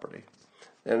their property.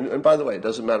 And by the way, it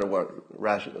doesn't matter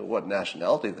what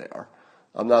nationality they are.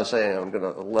 I'm not saying I'm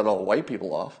going to let all white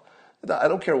people off. I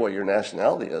don't care what your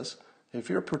nationality is. If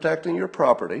you're protecting your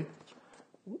property,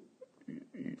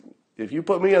 if you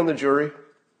put me on the jury,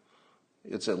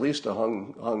 it's at least a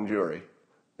hung jury.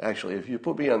 Actually, if you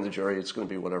put me on the jury, it's going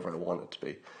to be whatever I want it to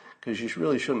be. Because you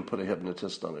really shouldn't put a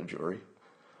hypnotist on a jury.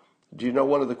 Do you know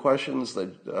one of the questions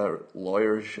that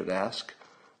lawyers should ask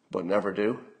but never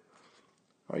do?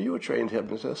 Are you a trained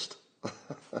hypnotist?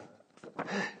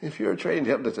 If you're a trained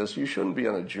hypnotist, you shouldn't be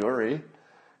on a jury,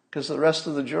 because the rest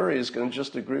of the jury is going to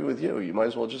just agree with you. You might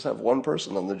as well just have one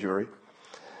person on the jury.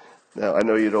 Now, I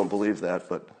know you don't believe that,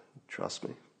 but trust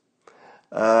me.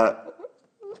 I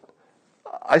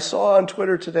saw on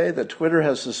Twitter today that Twitter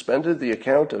has suspended the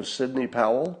account of Sidney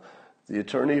Powell, the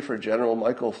attorney for General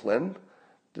Michael Flynn.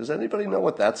 Does anybody know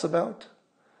what that's about?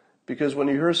 Because when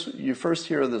you first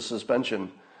hear of the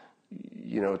suspension,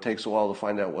 it takes a while to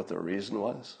find out what the reason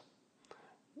was.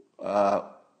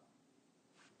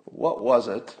 What was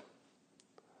it?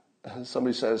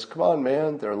 Somebody says, come on,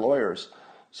 man, they're lawyers.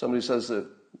 Somebody says that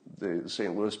the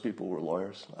St. Louis people were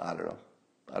lawyers. I don't know.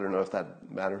 I don't know if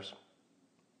that matters.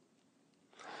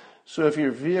 So if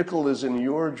your vehicle is in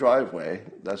your driveway,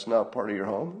 that's not part of your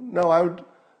home. No,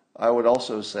 I would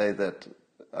also say that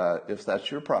if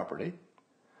that's your property,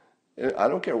 I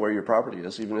don't care where your property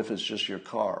is, even if it's just your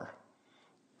car.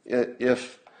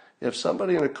 If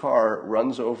somebody in a car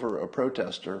runs over a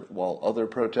protester while other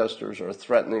protesters are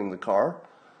threatening the car,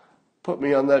 put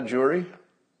me on that jury,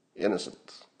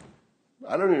 innocent.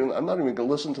 I'm not even going to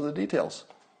listen to the details.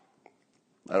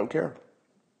 I don't care.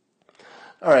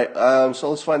 All right, so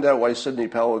let's find out why Sidney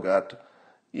Powell got,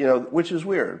 which is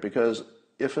weird, because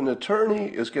if an attorney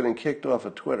is getting kicked off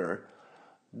of Twitter,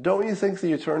 don't you think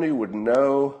the attorney would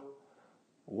know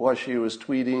what she was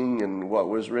tweeting and what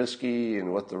was risky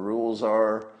and what the rules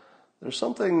are? There's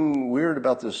something weird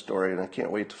about this story, and I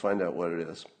can't wait to find out what it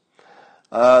is.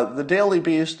 The Daily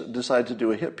Beast decided to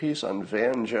do a hit piece on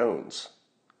Van Jones.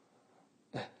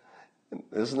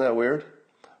 Isn't that weird?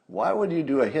 Why would you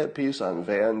do a hit piece on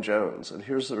Van Jones? And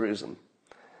here's the reason.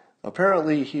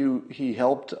 Apparently, he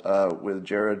helped with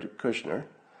Jared Kushner.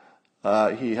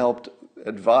 He helped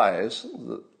advise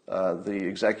the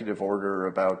executive order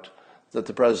that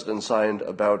the president signed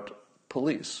about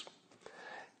police.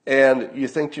 And you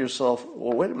think to yourself,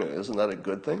 well, wait a minute, isn't that a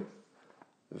good thing?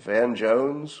 Van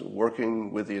Jones,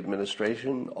 working with the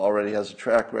administration, already has a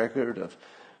track record of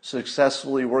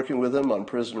successfully working with him on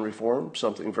prison reform,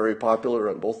 something very popular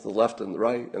on both the left and the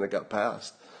right, and it got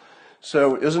passed.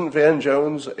 So isn't Van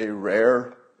Jones a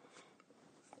rare,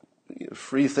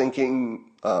 free-thinking,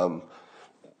 a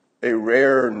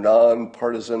rare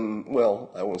non-partisan,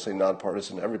 well, I won't say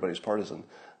non-partisan, everybody's partisan,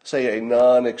 say a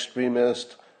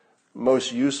non-extremist,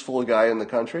 most useful guy in the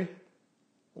country?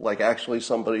 like actually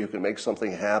somebody who can make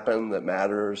something happen that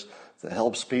matters, that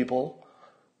helps people.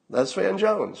 That's Van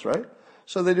Jones, right?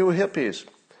 So they do a hit piece.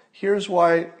 Here's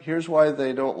why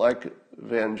they don't like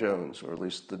Van Jones, or at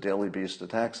least the Daily Beast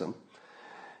attacks him.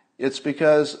 It's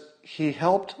because he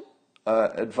helped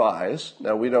advise.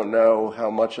 Now, we don't know how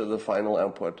much of the final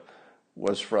output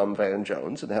was from Van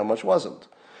Jones and how much wasn't.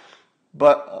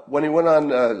 But when he went on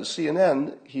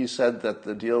CNN, he said that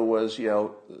the deal was,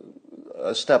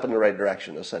 a step in the right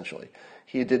direction, essentially.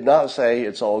 He did not say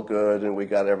it's all good and we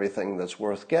got everything that's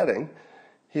worth getting.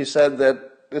 He said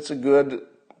that it's a good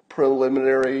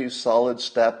preliminary, solid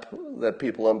step that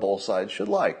people on both sides should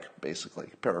like, basically,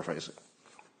 paraphrasing.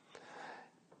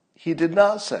 He did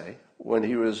not say, when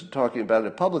he was talking about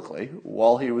it publicly,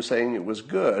 while he was saying it was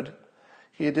good,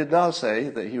 he did not say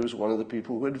that he was one of the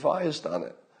people who advised on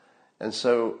it. And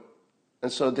so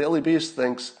Daily Beast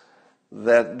thinks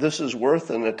that this is worth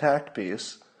an attack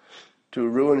piece to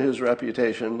ruin his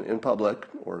reputation in public,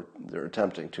 or they're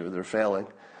attempting to, they're failing,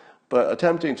 but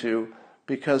attempting to,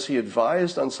 because he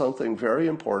advised on something very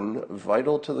important,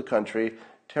 vital to the country,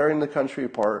 tearing the country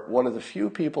apart, one of the few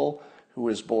people who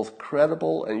is both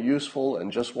credible and useful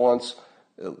and just wants,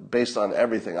 based on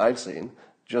everything I've seen,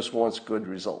 just wants good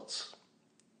results.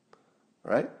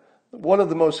 Right? One of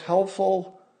the most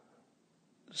helpful,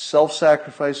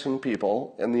 self-sacrificing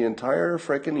people in the entire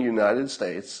frickin' United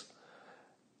States,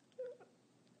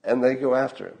 and they go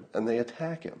after him, and they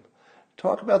attack him.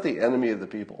 Talk about the enemy of the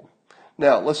people.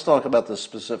 Now, let's talk about the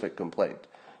specific complaint.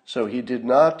 So he did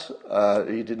not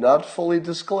fully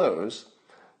disclose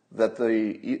that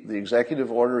the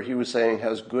executive order he was saying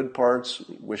has good parts,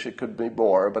 wish it could be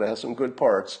more, but it has some good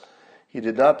parts. He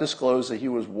did not disclose that he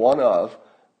was one of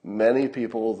many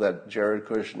people that Jared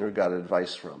Kushner got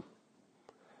advice from.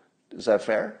 Is that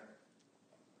fair?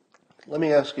 Let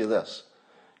me ask you this.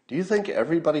 Do you think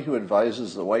everybody who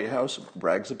advises the White House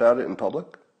brags about it in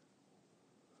public?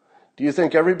 Do you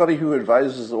think everybody who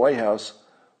advises the White House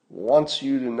wants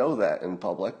you to know that in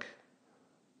public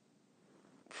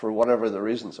for whatever the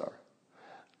reasons are?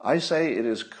 I say it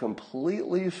is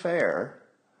completely fair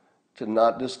to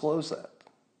not disclose that.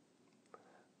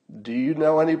 Do you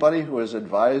know anybody who has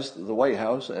advised the White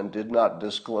House and did not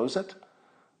disclose it?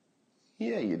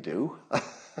 Yeah, you do.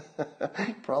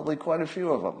 Probably quite a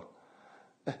few of them.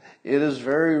 It is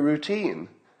very routine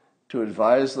to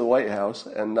advise the White House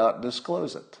and not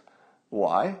disclose it.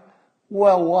 Why?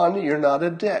 Well, one, you're not a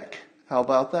dick. How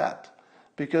about that?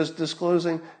 Because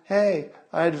disclosing, hey,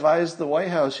 I advised the White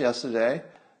House yesterday,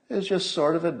 is just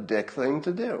sort of a dick thing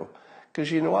to do.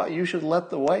 Because you know what? You should let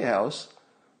the White House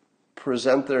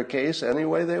present their case any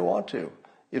way they want to.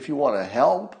 If you want to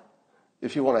help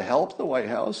the White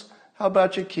House, how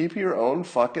about you keep your own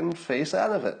fucking face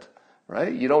out of it,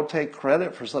 right? You don't take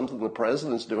credit for something the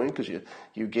president's doing because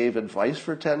you gave advice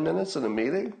for 10 minutes in a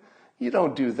meeting. You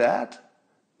don't do that.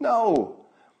 No.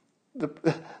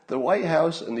 The White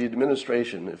House and the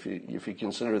administration, if you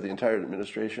consider the entire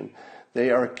administration, they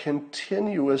are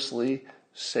continuously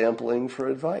sampling for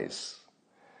advice.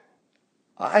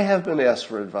 I have been asked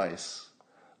for advice.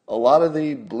 A lot of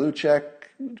the blue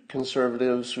check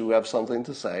conservatives who have something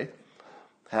to say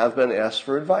have been asked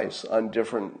for advice on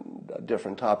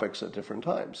different topics at different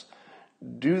times.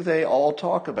 Do they all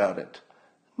talk about it?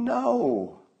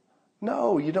 No,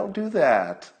 you don't do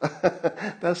that.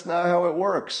 That's not how it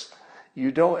works.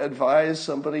 You don't advise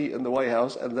somebody in the White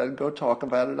House and then go talk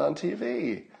about it on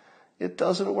TV. It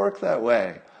doesn't work that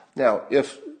way. Now,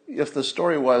 if the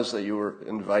story was that you were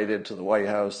invited to the White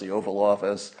House, the Oval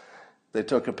Office, they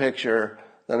took a picture,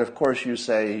 then of course you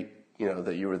say,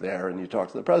 that you were there and you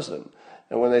talked to the president.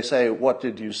 And when they say, what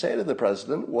did you say to the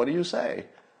president? What do you say?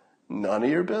 None of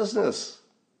your business.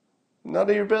 None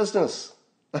of your business.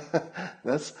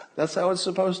 That's how it's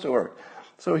supposed to work.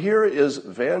 So here is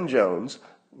Van Jones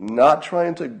not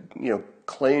trying to,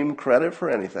 claim credit for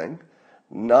anything,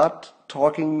 not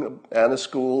talking at a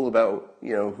school about,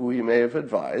 who he may have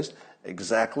advised,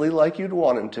 exactly like you'd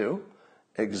want him to,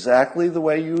 exactly the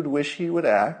way you'd wish he would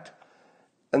act,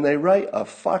 and they write a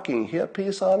fucking hit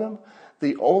piece on him,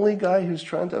 the only guy who's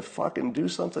trying to fucking do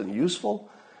something useful.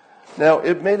 Now,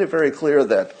 it made it very clear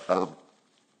that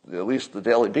at least the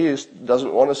Daily Beast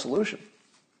doesn't want a solution.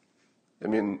 I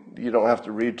mean, you don't have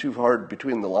to read too hard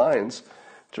between the lines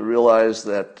to realize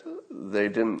that they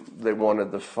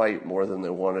wanted the fight more than they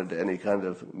wanted any kind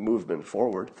of movement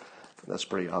forward. That's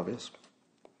pretty obvious.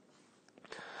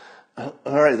 All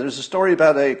right, there's a story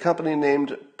about a company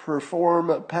named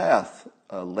Perform Path,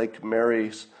 a Lake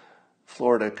Mary's,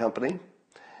 Florida company,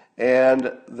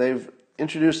 and they've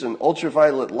introduced an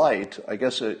ultraviolet light. I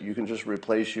guess you can just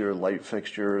replace your light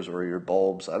fixtures or your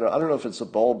bulbs. I don't know if it's a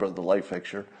bulb or the light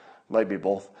fixture. It might be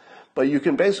both. But you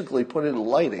can basically put in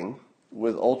lighting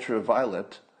with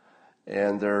ultraviolet,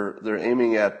 and they're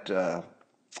aiming at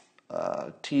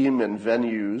team and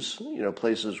venues,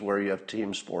 places where you have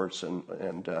team sports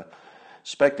and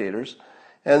spectators.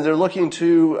 And they're looking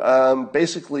to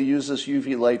basically use this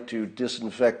UV light to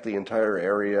disinfect the entire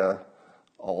area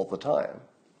all the time.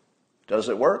 Does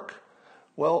it work?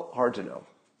 Well, hard to know.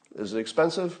 Is it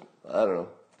expensive? I don't know.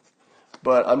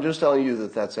 But I'm just telling you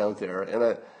that that's out there.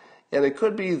 And it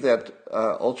could be that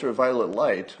ultraviolet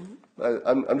light,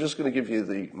 I'm just going to give you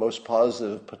the most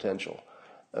positive potential.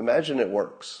 Imagine it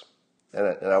works. And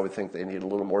I would think they need a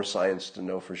little more science to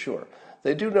know for sure.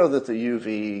 They do know that the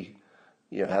UV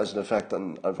has an effect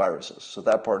on viruses. So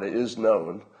that part is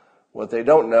known. What they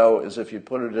don't know is if you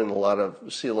put it in a lot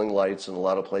of ceiling lights in a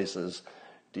lot of places,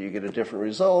 do you get a different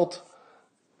result?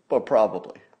 But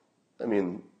probably. I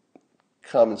mean,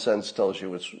 common sense tells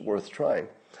you it's worth trying.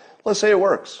 Let's say it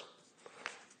works.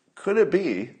 Could it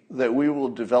be that we will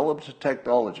develop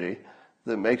technology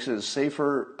that makes it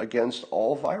safer against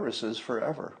all viruses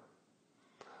forever?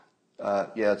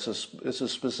 Yeah, it's a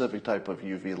specific type of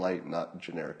UV light, not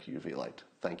generic UV light.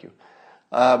 Thank you.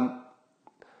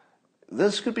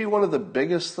 This could be one of the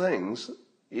biggest things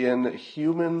in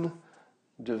human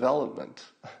development.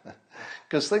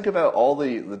 Because think about all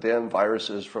the damn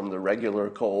viruses, from the regular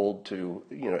cold to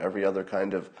every other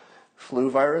kind of flu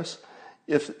virus.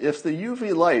 If the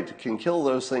UV light can kill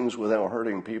those things without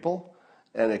hurting people,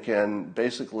 and it can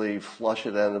basically flush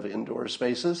it out of indoor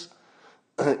spaces,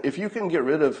 if you can get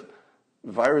rid of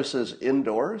viruses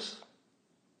indoors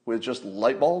with just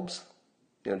light bulbs,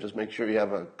 just make sure you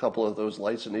have a couple of those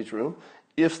lights in each room.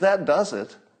 If that does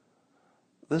it,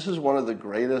 this is one of the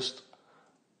greatest.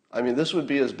 I mean, this would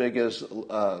be as big as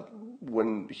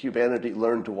when humanity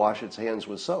learned to wash its hands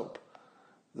with soap.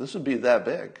 This would be that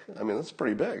big. I mean, that's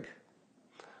pretty big.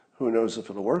 Who knows if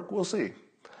it'll work? We'll see.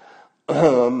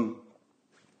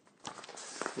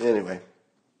 Anyway,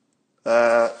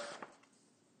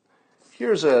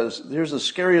 here's the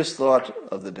scariest thought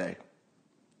of the day.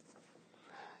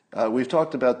 We've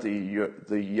talked about the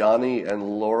Yanni and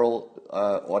Laurel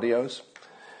audios.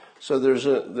 So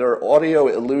there are audio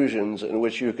illusions in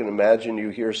which you can imagine you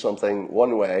hear something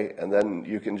one way, and then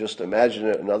you can just imagine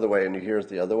it another way and you hear it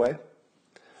the other way.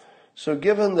 So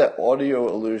given that audio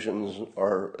illusions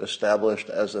are established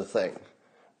as a thing,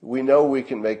 we know we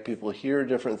can make people hear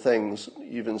different things,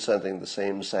 even sending the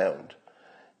same sound.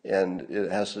 And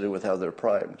it has to do with how they're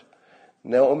primed.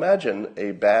 Now imagine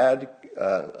a bad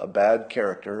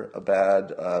character,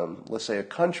 let's say a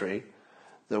country,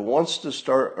 that wants to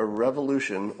start a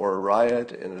revolution or a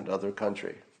riot in another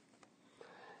country.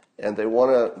 And they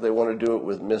want to do it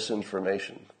with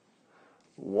misinformation.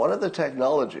 One of the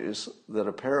technologies that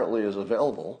apparently is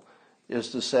available is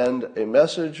to send a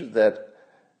message that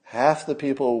half the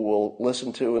people will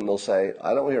listen to and they'll say,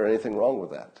 I don't hear anything wrong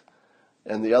with that.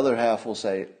 And the other half will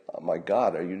say, oh my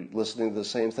God, are you listening to the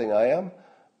same thing I am?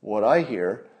 What I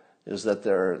hear is that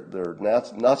they're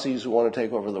Nazis who want to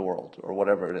take over the world, or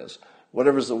whatever it is.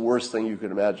 Whatever's the worst thing you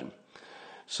could imagine.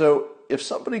 So if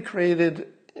somebody created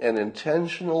an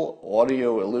intentional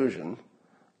audio illusion,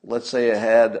 let's say it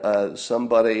had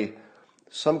somebody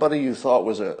you thought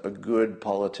was a good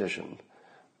politician,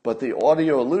 but the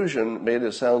audio illusion made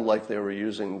it sound like they were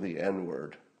using the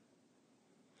N-word.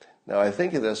 Now I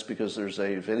think of this because there's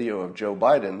a video of Joe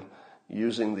Biden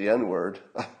using the N-word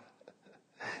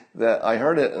that I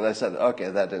heard it and I said, okay,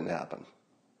 that didn't happen.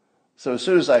 So as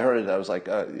soon as I heard it, I was like,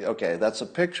 okay, that's a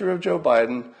picture of Joe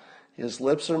Biden. His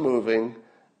lips are moving,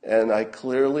 and I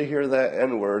clearly hear that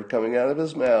N-word coming out of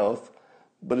his mouth.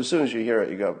 But as soon as you hear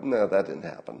it, you go, no, that didn't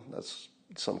happen. That's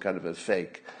some kind of a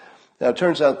fake. Now, it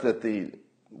turns out that the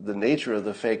nature of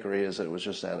the fakery is that it was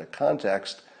just out of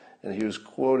context, and he was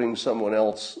quoting someone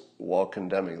else while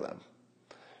condemning them.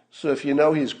 So if you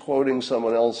know he's quoting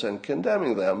someone else and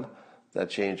condemning them,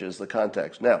 that changes the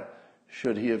context. Now,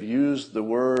 should he have used the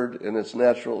word in its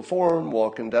natural form while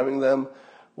condemning them?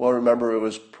 Well, remember, it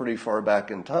was pretty far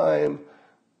back in time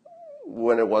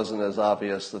when it wasn't as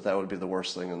obvious that would be the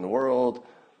worst thing in the world.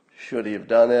 Should he have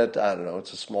done it? I don't know.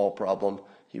 It's a small problem.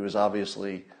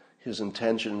 His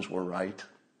intentions were right,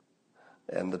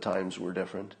 and the times were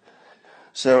different.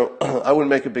 So I wouldn't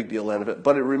make a big deal out of it.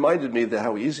 But it reminded me that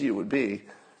how easy it would be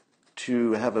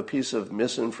to have a piece of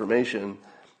misinformation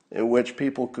in which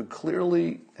people could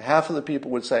clearly, half of the people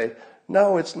would say,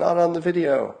 no, it's not on the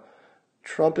video.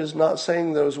 Trump is not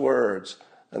saying those words.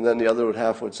 And then the other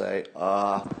half would say,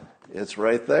 it's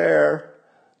right there.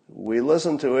 We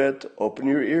listen to it. Open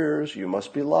your ears. You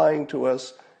must be lying to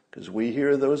us because we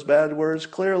hear those bad words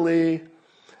clearly.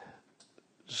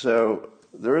 So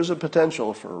there is a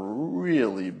potential for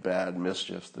really bad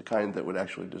mischief, the kind that would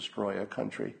actually destroy a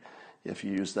country if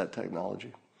you use that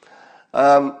technology.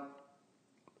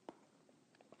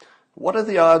 What are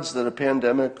the odds that a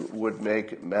pandemic would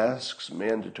make masks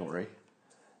mandatory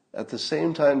at the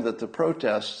same time that the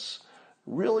protests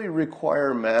really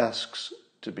require masks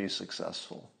to be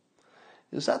successful?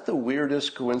 Is that the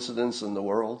weirdest coincidence in the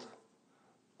world?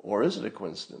 Or is it a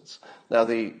coincidence? Now,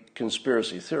 the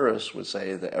conspiracy theorists would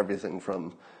say that everything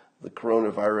from the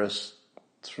coronavirus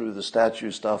through the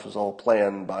statue stuff is all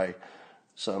planned by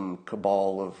some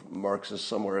cabal of Marxists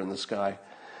somewhere in the sky.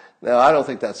 Now, I don't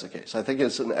think that's the case. I think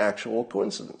it's an actual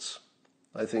coincidence.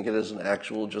 I think it is an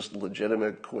actual, just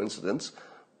legitimate coincidence,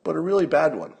 but a really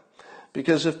bad one.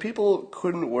 Because if people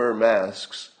couldn't wear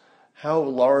masks, how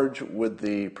large would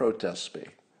the protests be?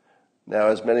 Now,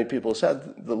 as many people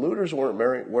said, the looters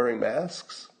weren't wearing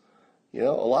masks. You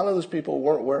know, a lot of those people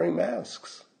weren't wearing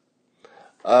masks.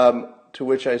 To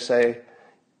which I say,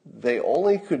 they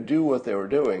only could do what they were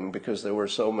doing because there were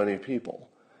so many people.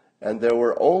 And there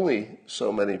were only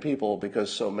so many people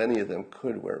because so many of them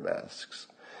could wear masks.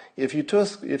 If you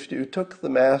took the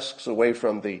masks away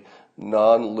from the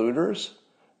non-looters,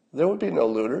 there would be no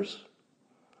looters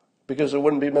because there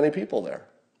wouldn't be many people there.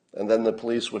 And then the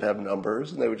police would have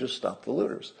numbers and they would just stop the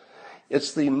looters.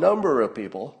 It's the number of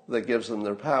people that gives them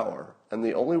their power. And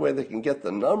the only way they can get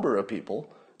the number of people,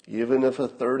 even if a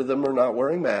third of them are not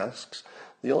wearing masks,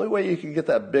 the only way you can get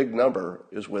that big number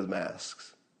is with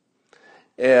masks.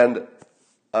 And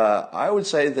I would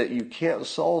say that you can't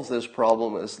solve this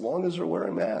problem as long as they're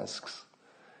wearing masks.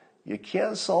 You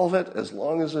can't solve it as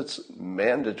long as it's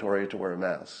mandatory to wear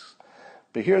masks.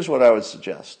 But here's what I would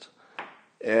suggest.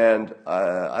 And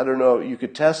I don't know, you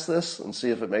could test this and see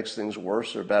if it makes things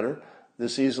worse or better.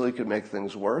 This easily could make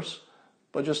things worse,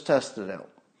 but just test it out.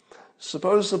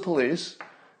 Suppose the police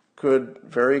could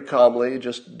very calmly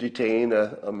just detain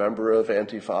a member of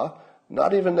Antifa,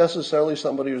 not even necessarily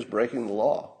somebody who's breaking the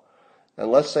law.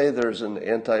 And let's say there's an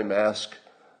anti-mask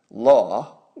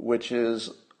law, which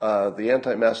is, the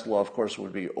anti-mask law, of course,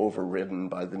 would be overridden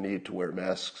by the need to wear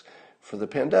masks for the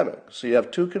pandemic. So you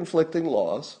have two conflicting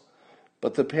laws,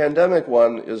 but the pandemic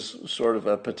one is sort of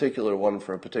a particular one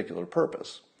for a particular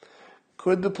purpose.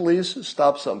 Could the police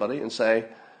stop somebody and say,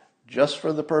 just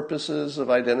for the purposes of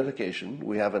identification,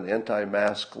 we have an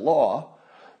anti-mask law,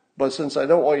 but since I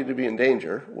don't want you to be in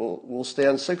danger, we'll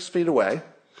stand 6 feet away.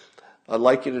 I'd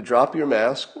like you to drop your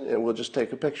mask and we'll just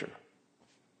take a picture.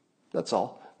 That's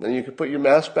all. Then you can put your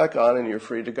mask back on and you're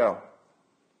free to go.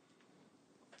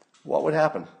 What would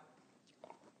happen?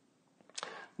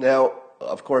 Now,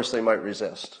 of course, they might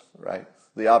resist, right?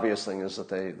 The obvious thing is that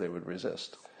they would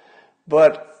resist.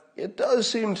 But it does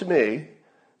seem to me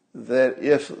that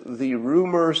if the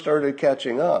rumor started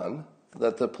catching on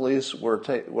that the police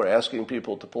were asking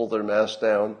people to pull their masks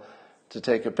down to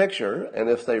take a picture, and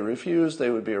if they refused, they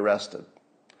would be arrested.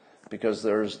 Because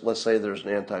let's say there's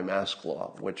an anti-mask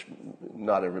law, which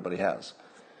not everybody has.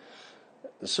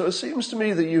 So it seems to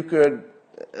me that you could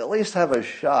at least have a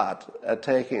shot at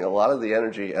taking a lot of the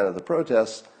energy out of the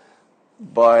protests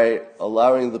by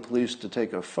allowing the police to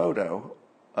take a photo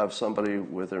of somebody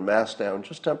with their mask down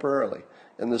just temporarily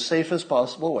in the safest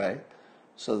possible way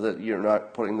so that you're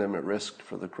not putting them at risk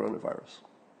for the coronavirus.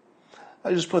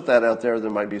 I just put that out there. There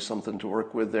might be something to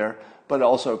work with there, but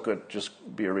also could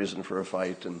just be a reason for a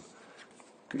fight and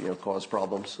cause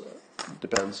problems.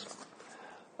 Depends.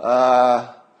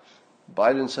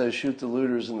 Biden says shoot the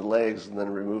looters in the legs and then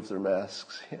remove their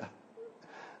masks.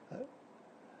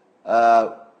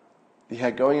 Yeah,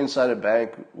 going inside a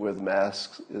bank with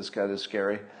masks is kind of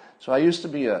scary. So I used to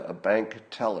be a bank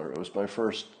teller. It was my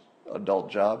first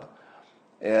adult job.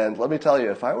 And let me tell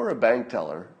you, if I were a bank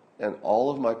teller and all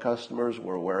of my customers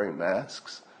were wearing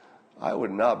masks, I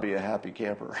would not be a happy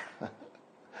camper.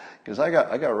 Because I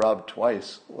got robbed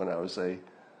twice when I was a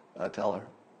teller.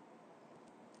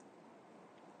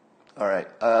 All right.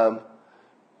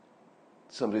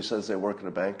 Somebody says they work at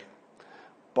a bank.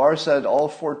 Barr said all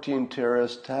 14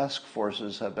 terrorist task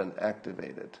forces have been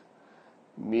activated,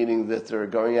 meaning that they're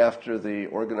going after the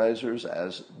organizers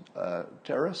as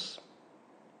terrorists.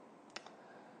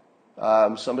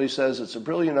 Somebody says it's a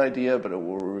brilliant idea, but it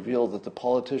will reveal that the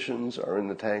politicians are in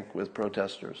the tank with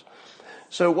protesters.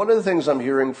 So one of the things I'm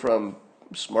hearing from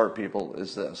smart people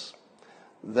is this,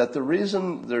 that the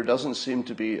reason there doesn't seem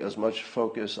to be as much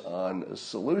focus on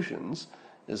solutions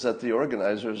is that the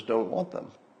organizers don't want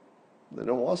them. They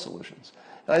don't want solutions.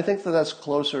 And I think that that's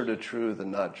closer to true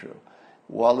than not true.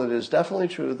 while it is definitely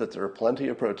true that there are plenty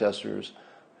of protesters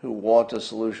who want a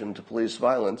solution to police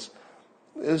violence,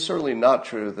 it is certainly not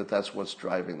true that that's what's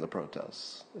driving the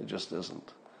protests. It just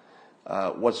isn't.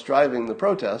 What's driving the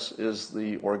protests is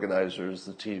the organizers,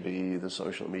 the TV, the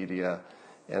social media,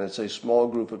 and it's a small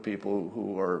group of people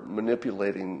who are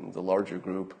manipulating the larger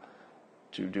group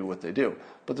to do what they do.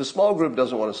 But the small group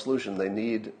doesn't want a solution. They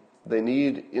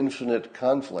need infinite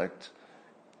conflict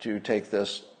to take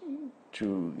this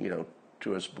to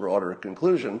its broader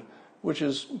conclusion, which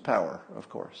is power, of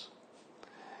course.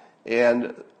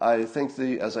 And I think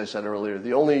as I said earlier,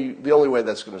 the only way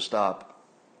that's going to stop.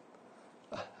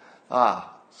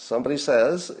 Somebody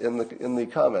says in the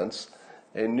comments,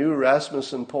 a new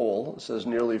Rasmussen poll says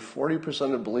nearly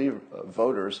 40% of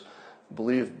voters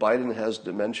believe Biden has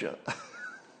dementia.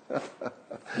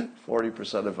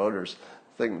 40% of voters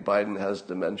think Biden has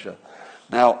dementia.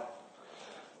 Now,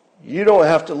 you don't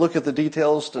have to look at the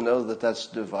details to know that that's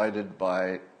divided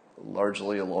by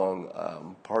largely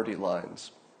along party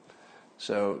lines.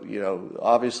 So,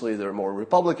 obviously there are more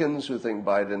Republicans who think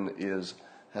Biden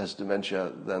has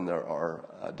dementia than there are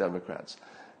Democrats.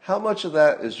 How much of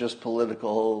that is just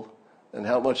political, and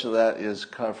how much of that is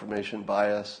confirmation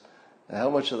bias, and how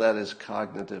much of that is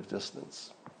cognitive dissonance?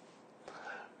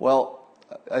 Well,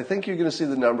 I think you're going to see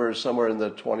the numbers somewhere in the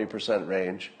 20%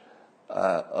 range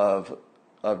of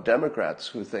Democrats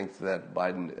who think that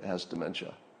Biden has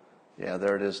dementia. Yeah,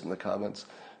 there it is in the comments.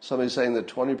 Somebody's saying that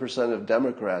 20% of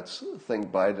Democrats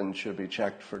think Biden should be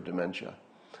checked for dementia.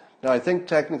 Now, I think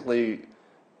technically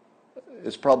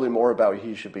it's probably more about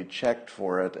he should be checked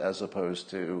for it as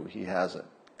opposed to he has it,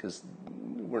 because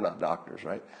we're not doctors,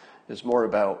 right? It's more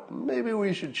about maybe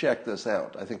we should check this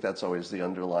out. I think that's always the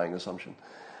underlying assumption.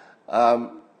 Now,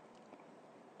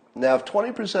 if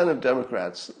 20% of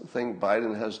Democrats think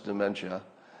Biden has dementia,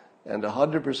 and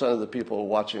 100% of the people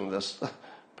watching this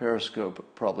Periscope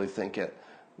probably think it,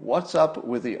 what's up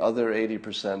with the other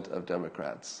 80% of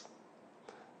Democrats?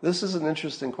 This is an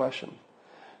interesting question.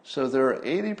 So there are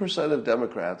 80% of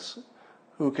Democrats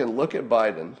who can look at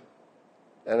Biden,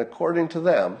 and according to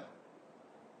them,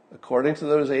 according to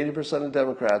those 80% of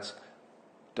Democrats,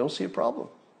 don't see a problem.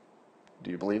 Do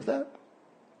you believe that?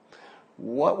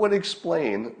 What would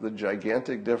explain the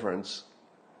gigantic difference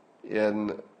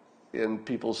in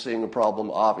people seeing a problem,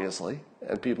 obviously,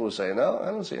 and people who say, no, I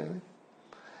don't see anything?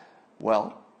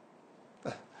 Well,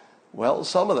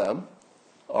 some of them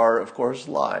are, of course,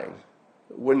 lying.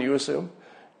 Wouldn't you assume?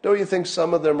 Don't you think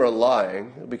some of them are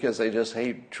lying because they just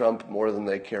hate Trump more than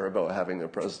they care about having a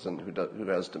president who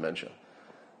has dementia?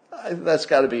 That's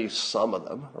got to be some of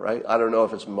them, right? I don't know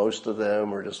if it's most of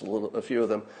them or just a few of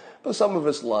them, but some of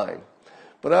it's lying.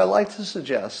 But I like to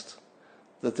suggest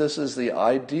that this is the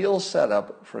ideal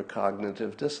setup for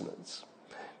cognitive dissonance.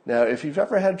 Now, if you've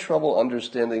ever had trouble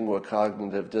understanding what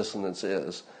cognitive dissonance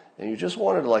is, and you just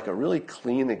wanted like a really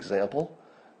clean example,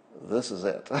 this is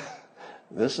it.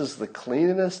 This is the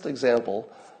cleanest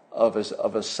example of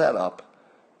a setup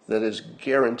that is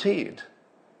guaranteed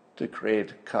to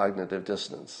create cognitive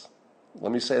dissonance.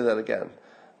 Let me say that again.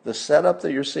 The setup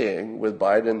that you're seeing with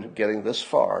Biden getting this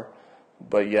far,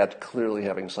 but yet clearly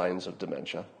having signs of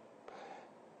dementia,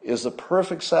 is the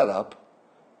perfect setup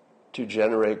to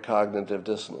generate cognitive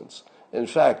dissonance. In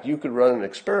fact, you could run an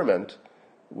experiment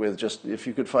with if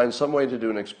you could find some way to do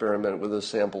an experiment with a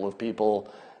sample of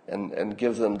people and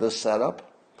give them this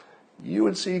setup, you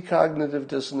would see cognitive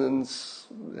dissonance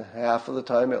half of the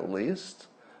time at least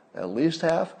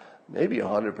half, maybe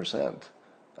 100%.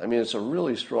 I mean, it's a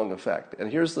really strong effect.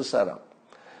 And here's the setup.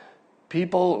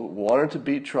 People wanted to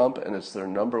beat Trump, and it's their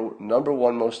number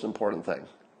one most important thing.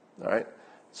 All right?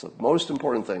 It's the most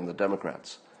important thing, the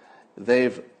Democrats.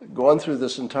 They've gone through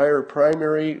this entire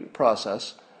primary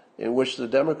process in which the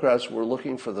Democrats were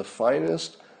looking for the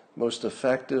finest, most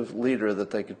effective leader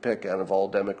that they could pick out of all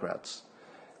Democrats.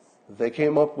 They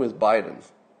came up with Biden.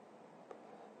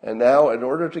 And now, in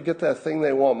order to get that thing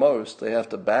they want most, they have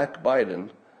to back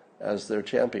Biden as their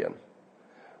champion.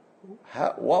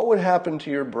 What would happen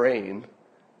to your brain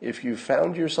if you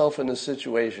found yourself in a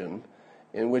situation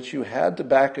in which you had to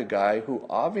back a guy who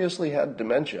obviously had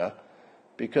dementia,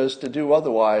 because to do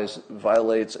otherwise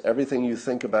violates everything you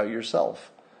think about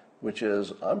yourself, which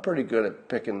is, I'm pretty good at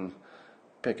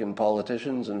picking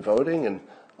politicians and voting, and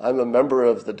I'm a member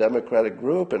of the Democratic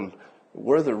group, and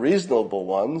we're the reasonable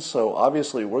ones, so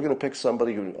obviously we're going to pick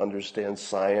somebody who understands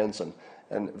science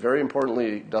and very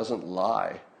importantly, doesn't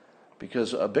lie.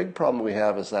 Because a big problem we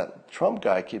have is that Trump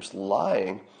guy keeps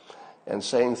lying and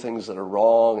saying things that are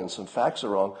wrong and some facts are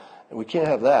wrong, and we can't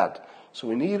have that. So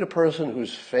we need a person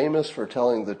who's famous for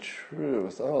telling the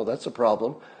truth. Oh, that's a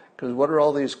problem, Because what are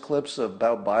all these clips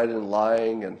about Biden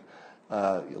lying and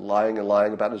lying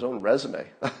about his own resume?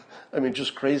 I mean,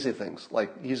 just crazy things.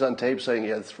 Like he's on tape saying he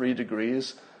had 3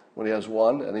 degrees when he has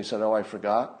 1, and he said, "Oh, I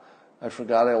forgot. I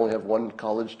only have 1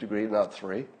 college degree, not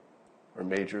 3, or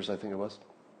majors, I think it was.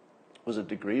 Was it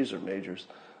degrees or majors?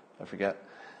 I forget.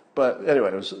 But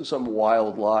anyway, it was some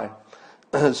wild lie.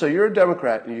 So you're a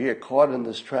Democrat and you get caught in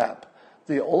this trap.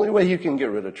 The only way you can get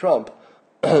rid of Trump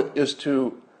is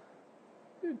to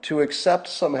accept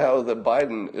somehow that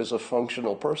Biden is a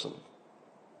functional person.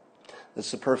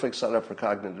 It's the perfect setup for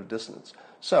cognitive dissonance.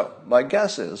 So my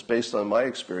guess is, based on my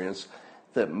experience,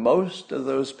 that most of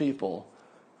those people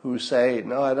who say,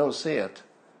 "No, I don't see it,"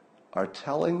 are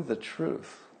telling the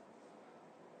truth.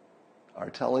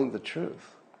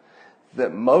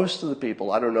 That most of the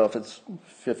people, I don't know if it's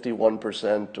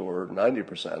 51% or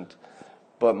 90%,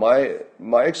 but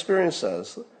my experience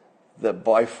says that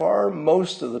by far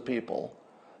most of the people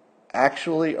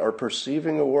actually are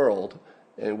perceiving a world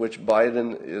in which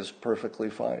Biden is perfectly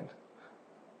fine.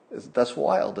 That's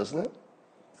wild, isn't it?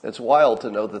 It's wild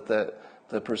to know that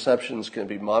the perceptions can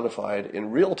be modified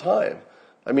in real time.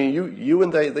 I mean, you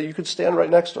and they you could stand right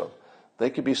next to them. They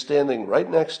could be standing right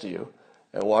next to you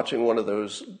and watching one of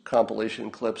those compilation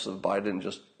clips of Biden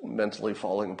just mentally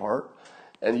falling apart.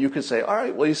 And you could say, "All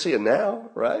right, well, you see it now,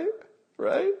 right?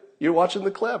 Right? You're watching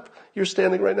the clip. You're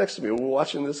standing right next to me. We're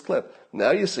watching this clip.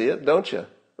 Now you see it, don't you?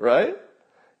 Right?"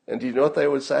 And do you know what they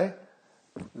would say?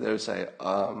 They would say,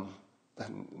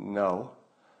 no.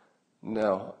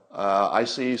 I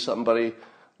see somebody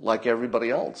like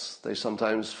everybody else. They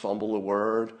sometimes fumble a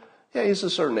word. Yeah, he's a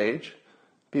certain age.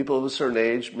 People of a certain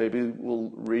age maybe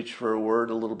will reach for a word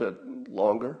a little bit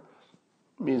longer.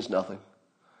 It means nothing.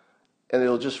 And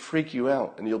it'll just freak you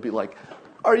out. And you'll be like,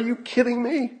 "Are you kidding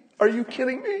me? Are you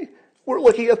kidding me? We're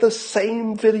looking at the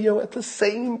same video at the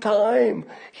same time.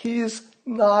 He's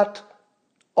not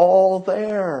all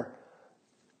there."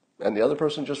 And the other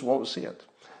person just won't see it.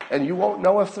 And you won't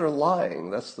know if they're lying.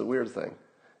 That's the weird thing.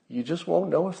 You just won't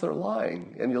know if they're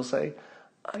lying. And you'll say,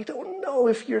 "I don't know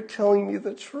if you're telling me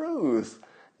the truth.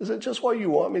 Is it just what you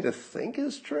want me to think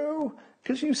is true?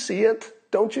 Because you see it,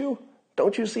 don't you?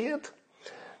 Don't you see it?"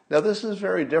 Now, this is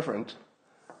very different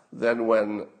than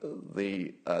when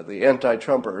the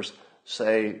anti-Trumpers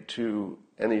say to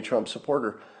any Trump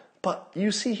supporter, "But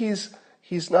you see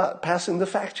he's not passing the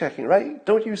fact-checking, right?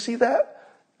 Don't you see that?"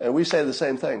 And we say the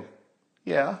same thing.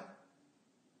 Yeah,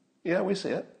 we see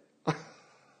it.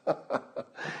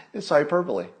 It's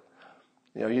hyperbole.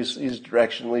 You know, he's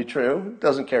directionally true,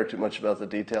 doesn't care too much about the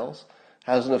details,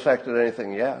 hasn't affected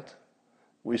anything yet.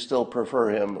 We still prefer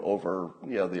him over,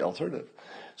 the alternative.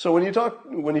 So when you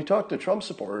talk to Trump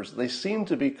supporters, they seem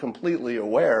to be completely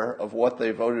aware of what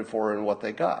they voted for and what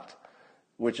they got,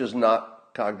 which is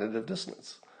not cognitive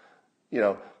dissonance.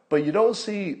 But you don't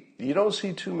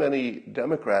see too many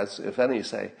Democrats, if any,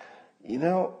 say,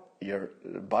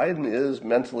 Biden is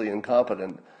mentally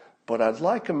incompetent, but I'd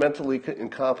like a mentally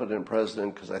incompetent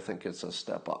president because I think it's a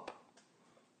step up.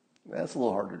 That's a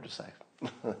little harder to say.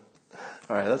 All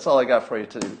right, that's all I got for you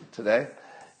today.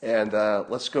 And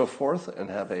let's go forth and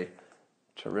have a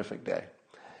terrific day.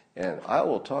 And I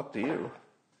will talk to you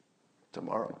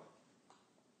tomorrow.